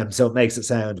 So it makes it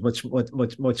sound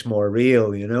much more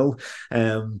real, you know.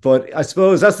 But I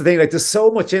suppose that's the thing. Like, there's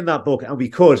so much in that book, and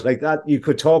you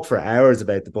could talk for hours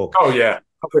about the book. Oh, yeah.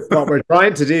 What we're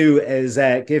trying to do is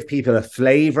give people a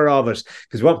flavour of it,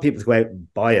 because we want people to go out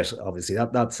and buy it. Obviously,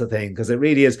 that's the thing, because it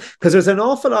really is. Because there's an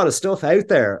awful lot of stuff out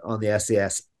there on the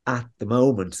SAS at the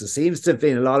moment. There seems to have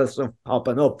been a lot of stuff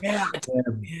popping up.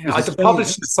 I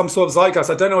published some sort of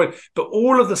zeitgeist. I don't know it, but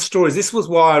all of the stories, this was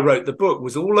why I wrote the book,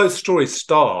 was all those stories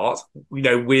start, you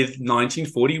know, with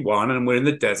 1941 and we're in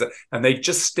the desert, and they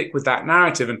just stick with that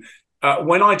narrative. And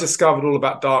when I discovered all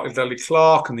about Dark Dudley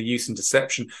Clark and the use and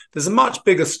deception, there's a much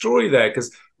bigger story there,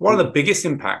 because one of the biggest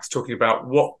impacts, talking about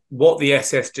what the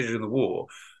SS did in the war,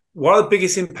 one of the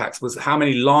biggest impacts was how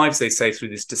many lives they saved through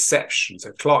this deception.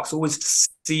 So Clark's always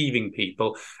deceiving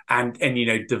people and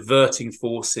diverting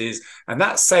forces, and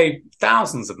that saved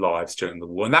thousands of lives during the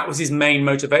war. And that was his main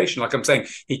motivation. Like I'm saying,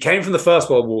 he came from the First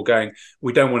World War going,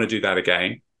 we don't want to do that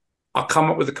again. I'll come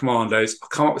up with the commandos, I'll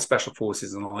come up with special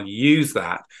forces, and I'll use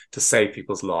that to save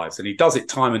people's lives. And he does it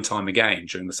time and time again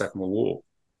during the Second World War.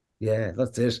 Yeah,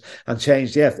 that's it. And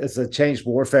changed, it's a changed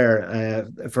warfare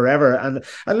forever. And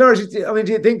Lars, I mean,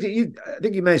 do you think that I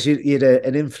think you mentioned you had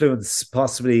an influence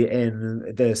possibly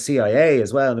in the CIA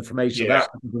as well, and information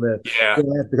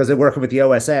because they're working with the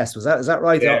OSS. Is that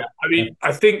right? Yeah. I mean,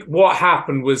 I think what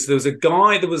happened was there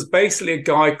was basically a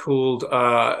guy called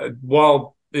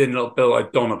Bill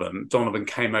Donovan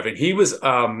came over, and he was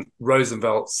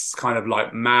Roosevelt's kind of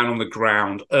like man on the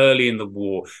ground early in the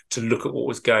war to look at what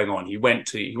was going on. He went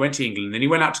to England, then he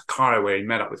went out to Cairo where he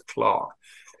met up with Clark.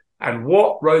 And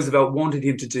what Roosevelt wanted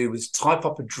him to do was type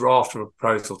up a draft of a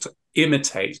proposal to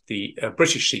imitate the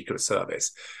British Secret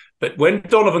Service. But when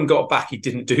Donovan got back, he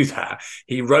didn't do that.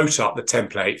 He wrote up the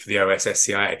template for the OSS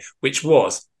CIA, which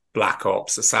was Black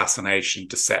Ops, assassination,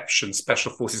 deception,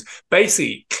 special forces,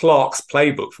 basically Clark's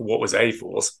playbook for what was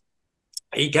A-Force.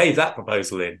 He gave that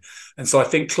proposal in. And so I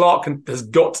think Clark has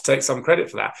got to take some credit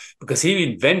for that because he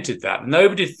invented that.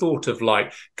 Nobody thought of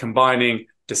like combining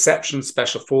deception,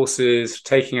 special forces,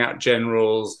 taking out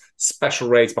generals, special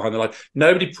raids behind the line.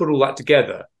 Nobody put all that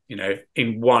together,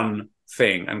 in one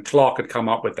thing. And Clark had come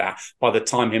up with that by the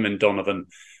time him and Donovan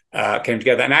came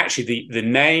together. And actually the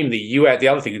name, the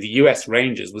other thing, the US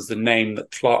Rangers was the name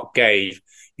that Clark gave.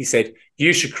 He said,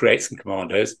 you should create some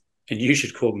commandos and you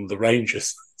should call them the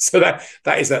Rangers. So that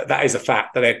is a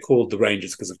fact that they're called the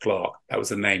Rangers because of Clark. That was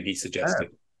the name he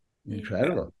suggested.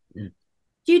 Incredible. Yeah.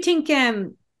 Do you think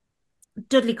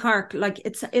Dudley Clark,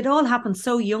 it all happened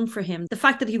so young for him? The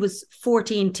fact that he was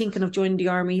 14 thinking of joining the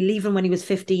army, leaving when he was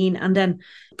 15, and then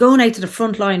going out to the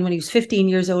front line when he was 15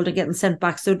 years old and getting sent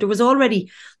back. So there was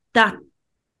already that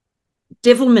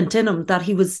devilment in him that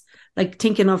he was like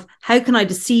thinking of, how can I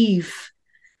deceive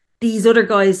these other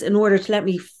guys in order to let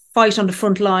me fight on the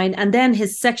front line? And then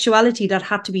his sexuality that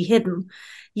had to be hidden,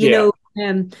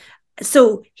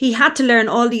 so he had to learn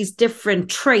all these different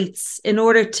traits in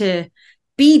order to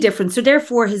be different. So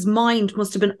therefore his mind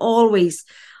must have been always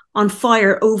on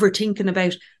fire, overthinking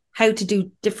about how to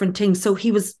do different things. So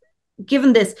he was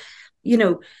given this,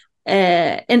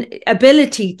 an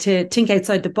ability to think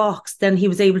outside the box. Then he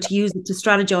was able to use it to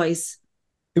strategize.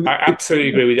 I absolutely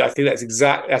agree with you. I think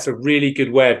that's a really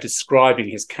good way of describing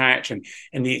his character.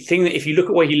 And the thing that if you look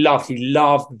at what he loved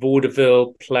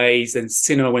vaudeville plays and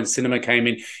cinema when cinema came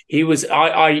in. He was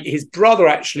his brother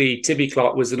actually, Tibby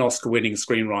Clark, was an Oscar-winning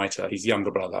screenwriter, his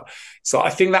younger brother. So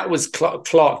I think that was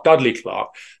Dudley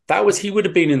Clark. He would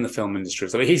have been in the film industry.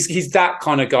 So he's that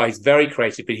kind of guy. He's very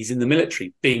creative, but he's in the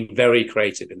military, being very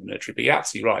creative in the military. But you're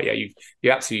absolutely right. Yeah, you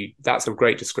absolutely, that's a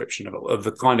great description of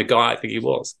the kind of guy I think he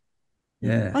was.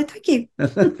 Yeah. Oh, thank you.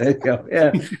 There you go.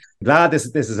 Yeah. Glad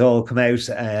this has all come out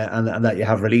and that you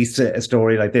have released a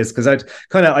story like this, because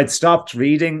I'd stopped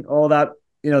reading all that,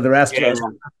 the rest of it,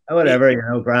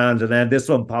 whatever, grand. And then this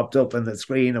one popped up on the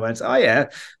screen. I went, oh yeah,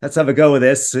 let's have a go with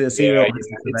this. It's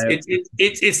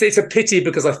a pity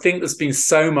because I think there's been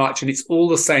so much and it's all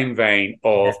the same vein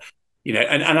of,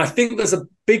 and I think there's a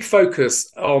big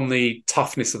focus on the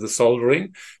toughness of the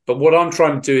soldering. But what I'm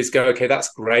trying to do is go, okay,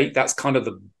 that's great. That's kind of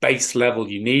the base level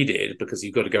you needed because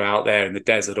you've got to go out there in the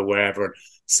desert or wherever and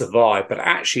survive. But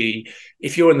actually,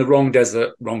 if you're in the wrong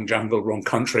desert, wrong jungle, wrong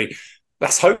country,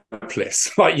 that's hopeless.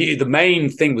 The main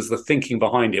thing was the thinking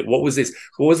behind it. What was this?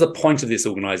 What was the point of this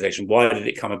organization? Why did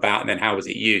it come about? And then how was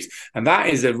it used? And that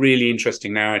is a really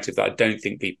interesting narrative that I don't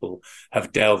think people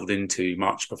have delved into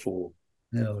much before.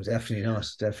 No, definitely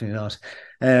not.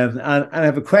 And I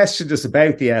have a question just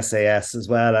about the SAS as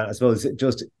well, and I suppose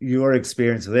just your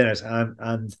experience within it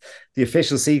and the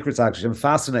Official Secrets Act, which I'm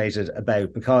fascinated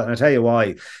about, because, and I'll tell you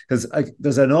why, because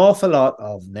there's an awful lot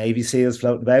of Navy SEALs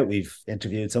floating about. We've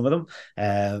interviewed some of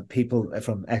them, people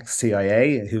from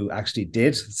ex-CIA who actually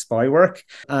did spy work,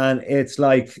 and it's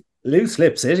like loose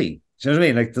lip city. Do you know what I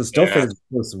mean? Like the stuff is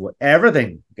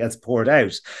everything gets poured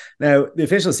out. Now, the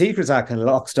Official Secrets Act can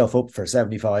lock stuff up for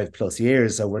 75 plus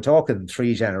years. So we're talking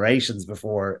 3 generations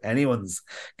before anyone's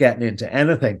getting into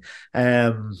anything.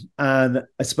 And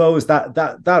I suppose that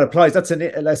applies. I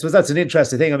suppose that's an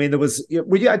interesting thing. I mean,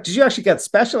 did you actually get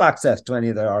special access to any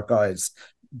of the archives?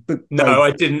 No, I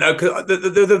didn't.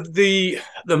 The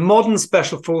modern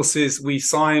special forces we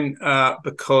sign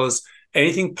because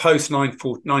anything post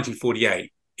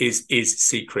 1948 is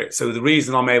secret. So the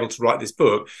reason I'm able to write this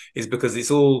book is because it's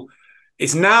all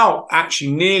It's now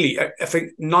actually nearly, I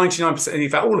think 99%, in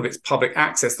fact, all of it's public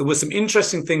access. There were some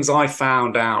interesting things I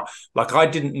found out. Like, I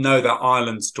didn't know that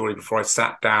Ireland story before I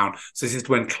sat down. So this is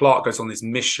when Clark goes on this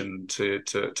mission to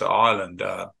Ireland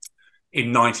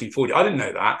in 1940. I didn't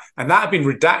know that. And that had been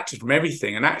redacted from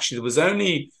everything. And actually there was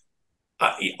only,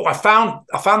 I found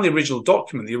the original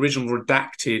document, the original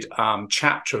redacted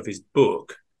chapter of his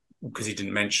book, because he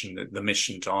didn't mention the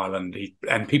mission to Ireland,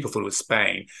 and people thought it was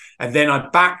Spain. And then I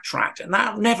backtracked, and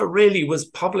that never really was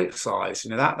publicized.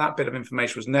 That bit of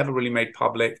information was never really made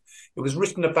public. It was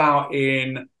written about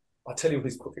in, I'll tell you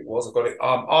whose book it was. I've got it.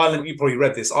 Ireland, you probably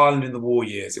read this, Ireland in the War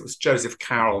Years. It was Joseph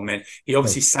Carroll. He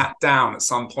obviously sat down at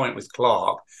some point with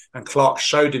Clark, and Clark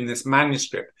showed him this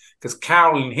manuscript, because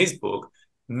Carroll in his book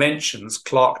mentions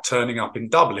Clark turning up in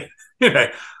Dublin.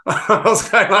 I was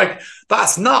going like,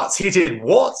 that's nuts. He did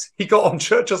what? He got on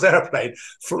Churchill's airplane,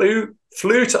 flew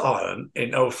to Ireland,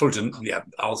 flew to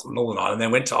Northern Ireland, then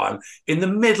went to Ireland in the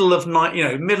middle of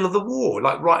middle of the war,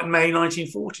 like right in May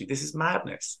 1940. This is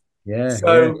madness. Yeah.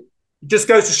 So it just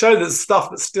goes to show that there's stuff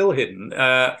that's still hidden,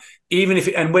 even if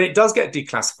and when it does get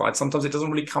declassified, sometimes it doesn't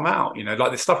really come out.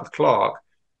 Like the stuff with Clark,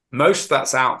 most of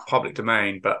that's out public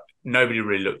domain, but nobody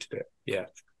really looked at it. Yeah.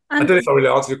 I don't know if I really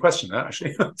answered your question there,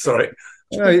 actually. Sorry.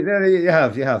 No, you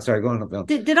have. Sorry, go on.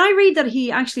 Did I read that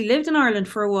he actually lived in Ireland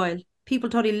for a while? People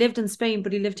thought he lived in Spain,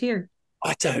 but he lived here.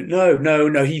 I don't know.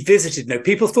 No, he visited. No,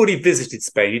 people thought he visited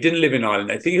Spain. He didn't live in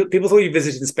Ireland. I think people thought he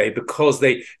visited Spain because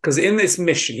in this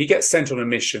mission, he gets sent on a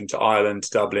mission to Ireland, to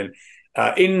Dublin,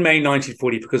 in May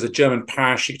 1940 because a German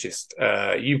parachutist,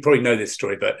 you probably know this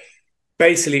story, but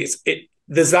basically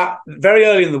there's that very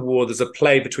early in the war, there's a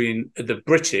play between the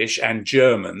British and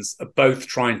Germans both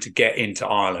trying to get into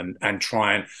Ireland and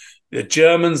the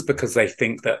Germans because they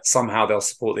think that somehow they'll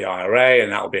support the IRA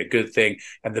and that'll be a good thing.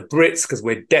 And the Brits, because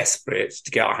we're desperate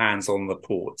to get our hands on the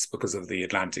ports because of the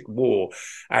Atlantic War.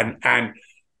 And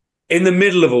in the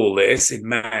middle of all this, in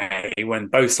May, when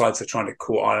both sides are trying to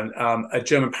call Ireland, a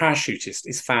German parachutist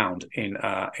is found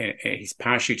he's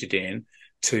parachuted in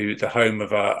to the home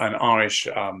of an Irish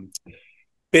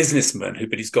businessman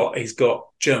but he's got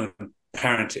German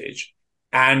parentage,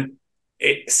 and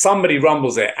somebody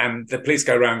rumbles it, and the police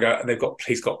go around and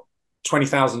he's got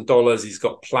 $20,000, he's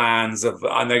got plans and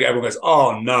everyone goes,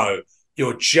 oh no,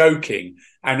 you're joking.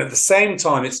 And at the same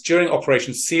time, it's during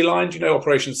Operation Sea Lion. Do you know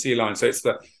Operation Sea Lion? So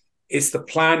it's the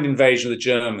planned invasion of the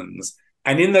Germans.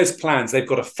 And in those plans, they've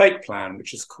got a fake plan,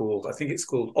 which is called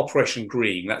Operation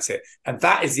Green. That's it. And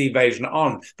that is the invasion of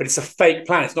Ireland. But it's a fake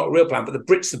plan. It's not a real plan. But the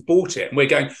Brits have bought it. And we're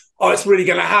going, oh, it's really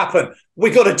going to happen.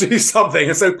 We got to do something.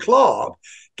 And so Clark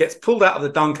gets pulled out of the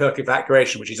Dunkirk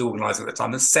evacuation, which he's organising at the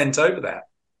time, and sent over there,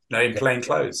 in plain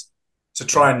clothes to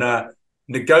try and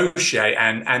negotiate.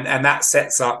 And that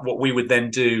sets up what we would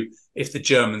then do if the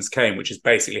Germans came, which is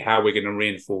basically how we're going to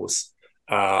reinforce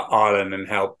Ireland and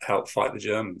help fight the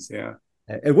Germans. Yeah.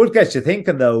 It would get you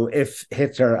thinking, though, if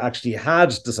Hitler actually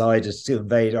had decided to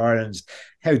invade Ireland,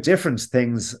 how different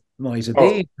things might have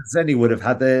been. Because then he would have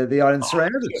had the island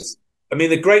surrounded. Yes. I mean,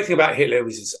 the great thing about Hitler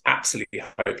was he's absolutely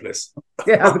hopeless.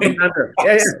 Yeah,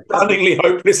 stunningly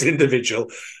hopeless individual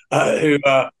who.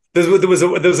 There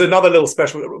was another little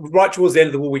special. Right towards the end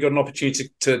of the war, we got an opportunity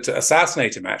to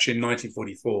assassinate him, actually, in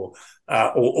 1944,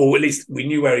 or at least we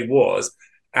knew where he was.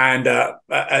 And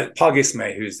Pug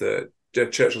Ismay, who's the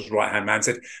Churchill's right-hand man,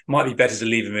 said it might be better to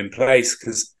leave him in place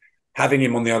because having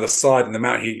him on the other side and the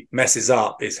amount he messes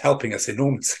up is helping us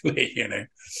enormously,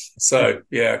 So,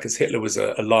 yeah, because Hitler was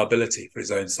a liability for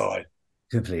his own side.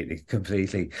 Completely. Probably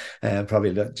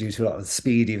due to a lot of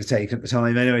speed he was taking at the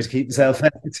time anyway to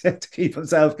keep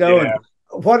himself going. Yeah.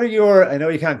 What are I know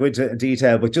you can't go into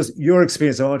detail, but just your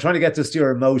experience. I'm trying to get this to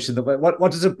your emotion.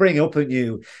 What does it bring up in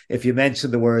you if you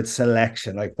mention the word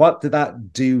selection? Like, what did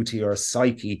that do to your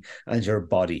psyche and your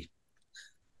body?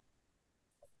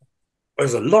 It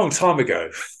was a long time ago.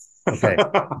 Okay.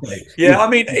 Yeah, I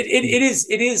mean,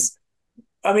 it is.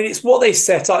 I mean, it's what they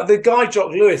set up. The guy,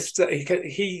 Jock Lewis,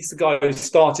 he's the guy who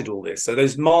started all this. So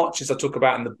those marches I talk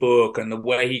about in the book and the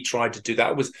way he tried to do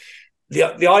that was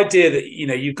the idea that,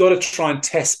 you've got to try and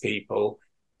test people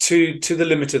to the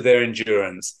limit of their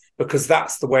endurance, because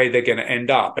that's the way they're going to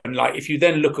end up. And like, if you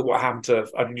then look at what happened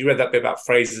you read that bit about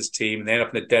Fraser's team, and they end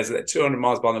up in the desert, they're 200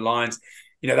 miles behind the lines.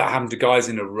 That happened to guys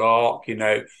in Iraq.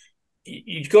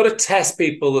 You've got to test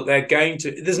people that they're going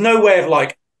to. There's no way of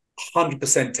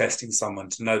 100% testing someone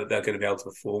to know that they're going to be able to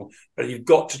perform, but you've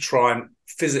got to try and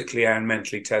physically and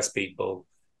mentally test people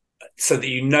so that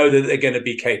that they're going to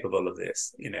be capable of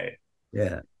this.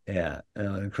 Yeah. Yeah,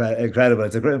 incredible.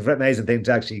 It's an amazing thing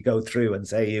to actually go through and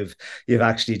say you've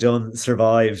actually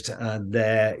survived, and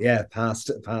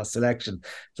passed selection.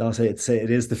 So it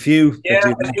is the few that Yeah, do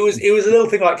and that. it was a little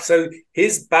thing like, so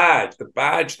his badge, the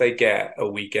badge they get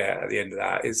or we get at the end of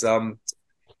that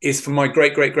is from my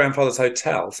great great grandfather's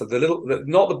hotel. So the little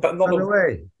not On the the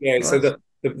way. yeah. So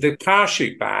Right. the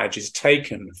parachute badge is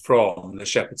taken from the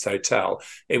Shepherd's Hotel.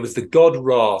 It was the god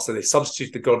Ra, so they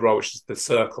substitute the god Ra, which is the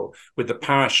circle, with the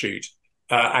parachute,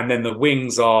 and then the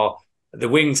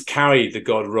wings carry the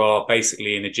god Ra.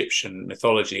 Basically, in Egyptian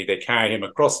mythology, they carry him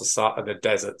across the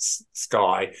desert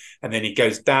sky, and then he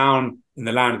goes down in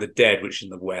the land of the dead, which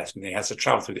is in the west, and he has to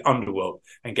travel through the underworld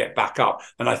and get back up.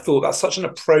 And I thought that's such an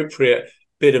appropriate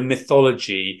bit of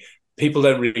mythology. People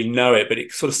don't really know it, but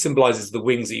it sort of symbolizes the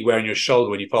wings that you wear on your shoulder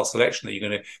when you pass selection, that you're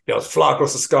going to be able to fly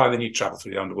across the sky, and then you travel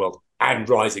through the underworld and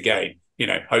rise again,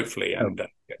 hopefully. And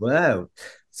Wow.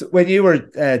 So when you were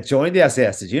joined the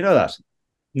SAS, did you know that?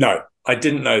 no, I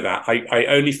didn't know that. I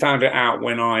only found it out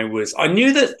when I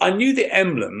knew the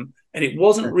emblem, and it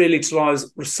wasn't really till I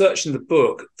was researching the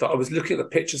book that I was looking at the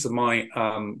pictures of my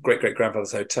great great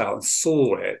grandfather's hotel and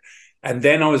saw it. And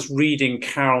then I was reading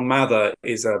Carol Mather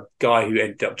is a guy who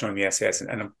ended up joining the SAS,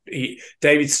 and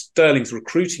David Sterling's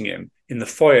recruiting him in the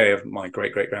foyer of my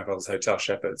great great grandfather's hotel,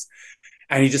 Shepherd's,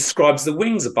 and he describes the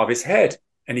wings above his head,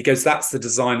 and he goes, "That's the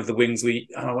design of the wings we."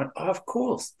 And I went, "Oh, of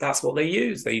course, that's what they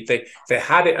use. They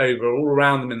had it over all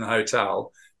around them in the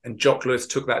hotel, and Jock Lewis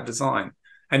took that design."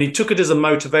 And he took it as a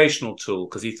motivational tool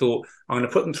because he thought, I'm going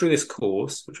to put them through this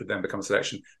course, which would then become a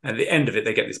selection. And at the end of it,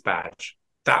 they get this badge.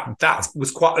 That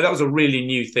was a really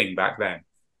new thing back then.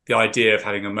 The idea of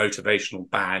having a motivational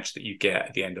badge that you get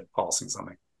at the end of passing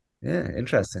something. Yeah,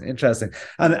 interesting.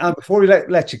 And before we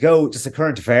let you go, just a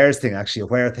current affairs thing, actually,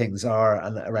 of where things are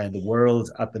and around the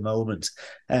world at the moment.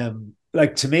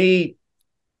 Like, to me,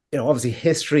 obviously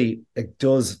history, it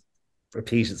does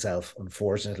repeat itself,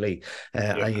 unfortunately,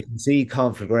 and you can see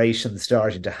conflagrations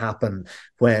starting to happen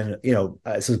when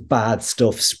so bad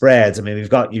stuff spreads. I mean, we've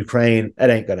got Ukraine; it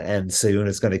ain't going to end soon.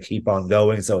 It's going to keep on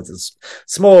going. So it's a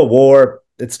small war.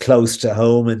 It's close to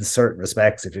home in certain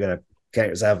respects, if you're going to count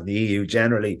yourself in the EU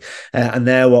generally. And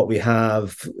now what we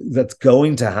have that's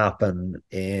going to happen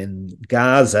in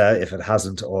Gaza, if it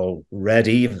hasn't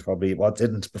already, probably what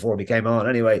didn't before we came on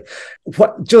anyway.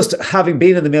 What, just having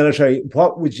been in the military,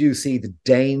 what would you see the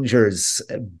dangers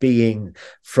being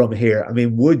from here? I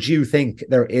mean, would you think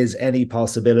there is any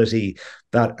possibility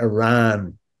that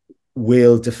Iran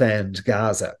will defend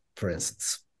Gaza, for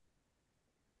instance?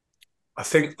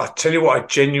 I'll tell you what I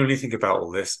genuinely think about all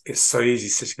this. It's so easy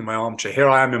sitting in my armchair. Here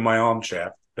I am in my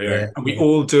armchair, and we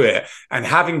all do it. And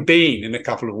having been in a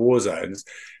couple of war zones,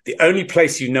 the only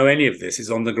place you know any of this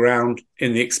is on the ground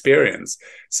in the experience.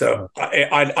 So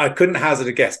I couldn't hazard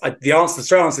a guess. The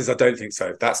straight answer is I don't think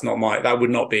so. That would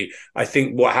not be. I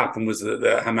think what happened was that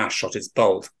the Hamas shot its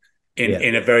bolt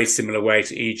in a very similar way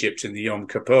to Egypt in the Yom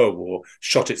Kippur War,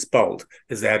 shot its bolt,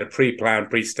 as they had a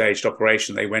pre-planned, pre-staged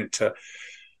operation. They went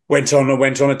on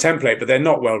a template, but they're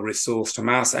not well resourced,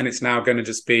 Hamas, and it's now going to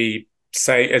just be,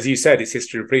 as you said, it's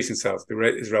history repeating itself.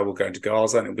 Israel will go into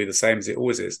Gaza, and it'll be the same as it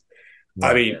always is. Yeah.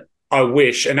 I mean, I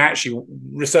wish, and actually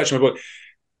researching my book,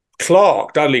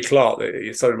 Dudley Clark,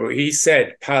 he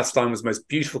said Palestine was the most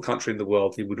beautiful country in the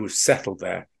world. He would have settled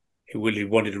there. He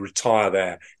wanted to retire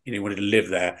there. He wanted to live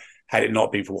there had it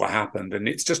not been for what happened. And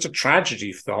it's just a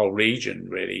tragedy for the whole region,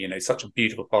 really. Such a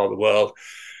beautiful part of the world.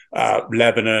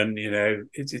 Lebanon,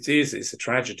 it's a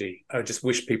tragedy. I just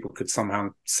wish people could somehow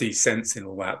see sense in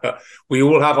all that. But we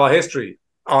all have our history.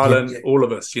 Ireland, all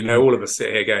of us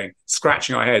sit here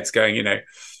scratching our heads, going,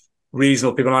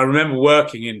 reasonable people. And I remember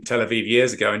working in Tel Aviv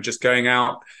years ago and just going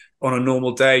out on a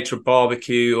normal day to a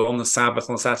barbecue or on the Sabbath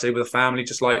on Saturday with a family,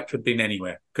 just like could have been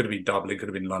anywhere. Could have been Dublin, could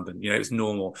have been London. It was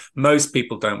normal. Most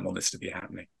people don't want this to be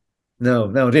happening. No,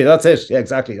 indeed. That's it. Yeah,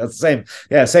 exactly. That's the same.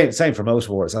 Yeah, same for most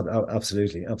wars.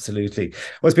 Absolutely. Well,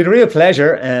 it's been a real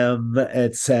pleasure.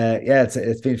 It's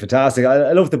been fantastic.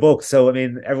 I love the book. So, I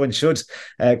mean, everyone should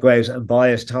go out and buy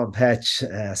it. Tom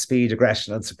Petch, Speed,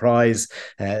 Aggression and Surprise.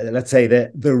 Let's say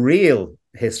the real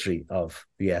history of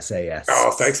the SAS.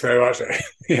 Oh, thanks very much.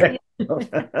 Yeah.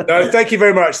 No, thank you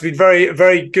very much. It's been very,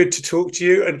 very good to talk to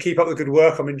you, and keep up the good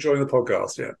work. I'm enjoying the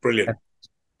podcast. Yeah, brilliant.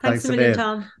 Thanks a million,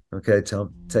 Tom. Okay,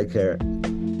 Tom, take care.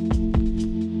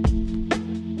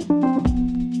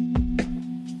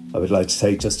 I would like to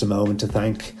take just a moment to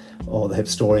thank all the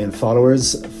Hipstorian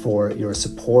followers for your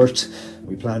support.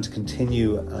 We plan to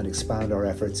continue and expand our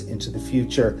efforts into the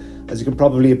future. As you can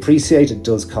probably appreciate, it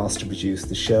does cost to produce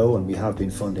the show, and we have been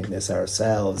funding this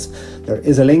ourselves. There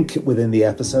is a link within the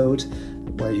episode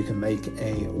where you can make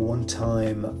a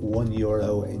one-time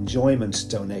 €1 enjoyment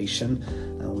donation,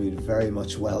 and we'd very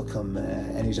much welcome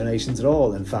any donations at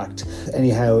all, in fact.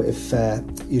 Anyhow, if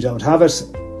you don't have it,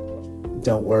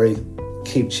 don't worry,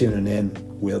 keep tuning in,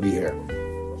 we'll be here.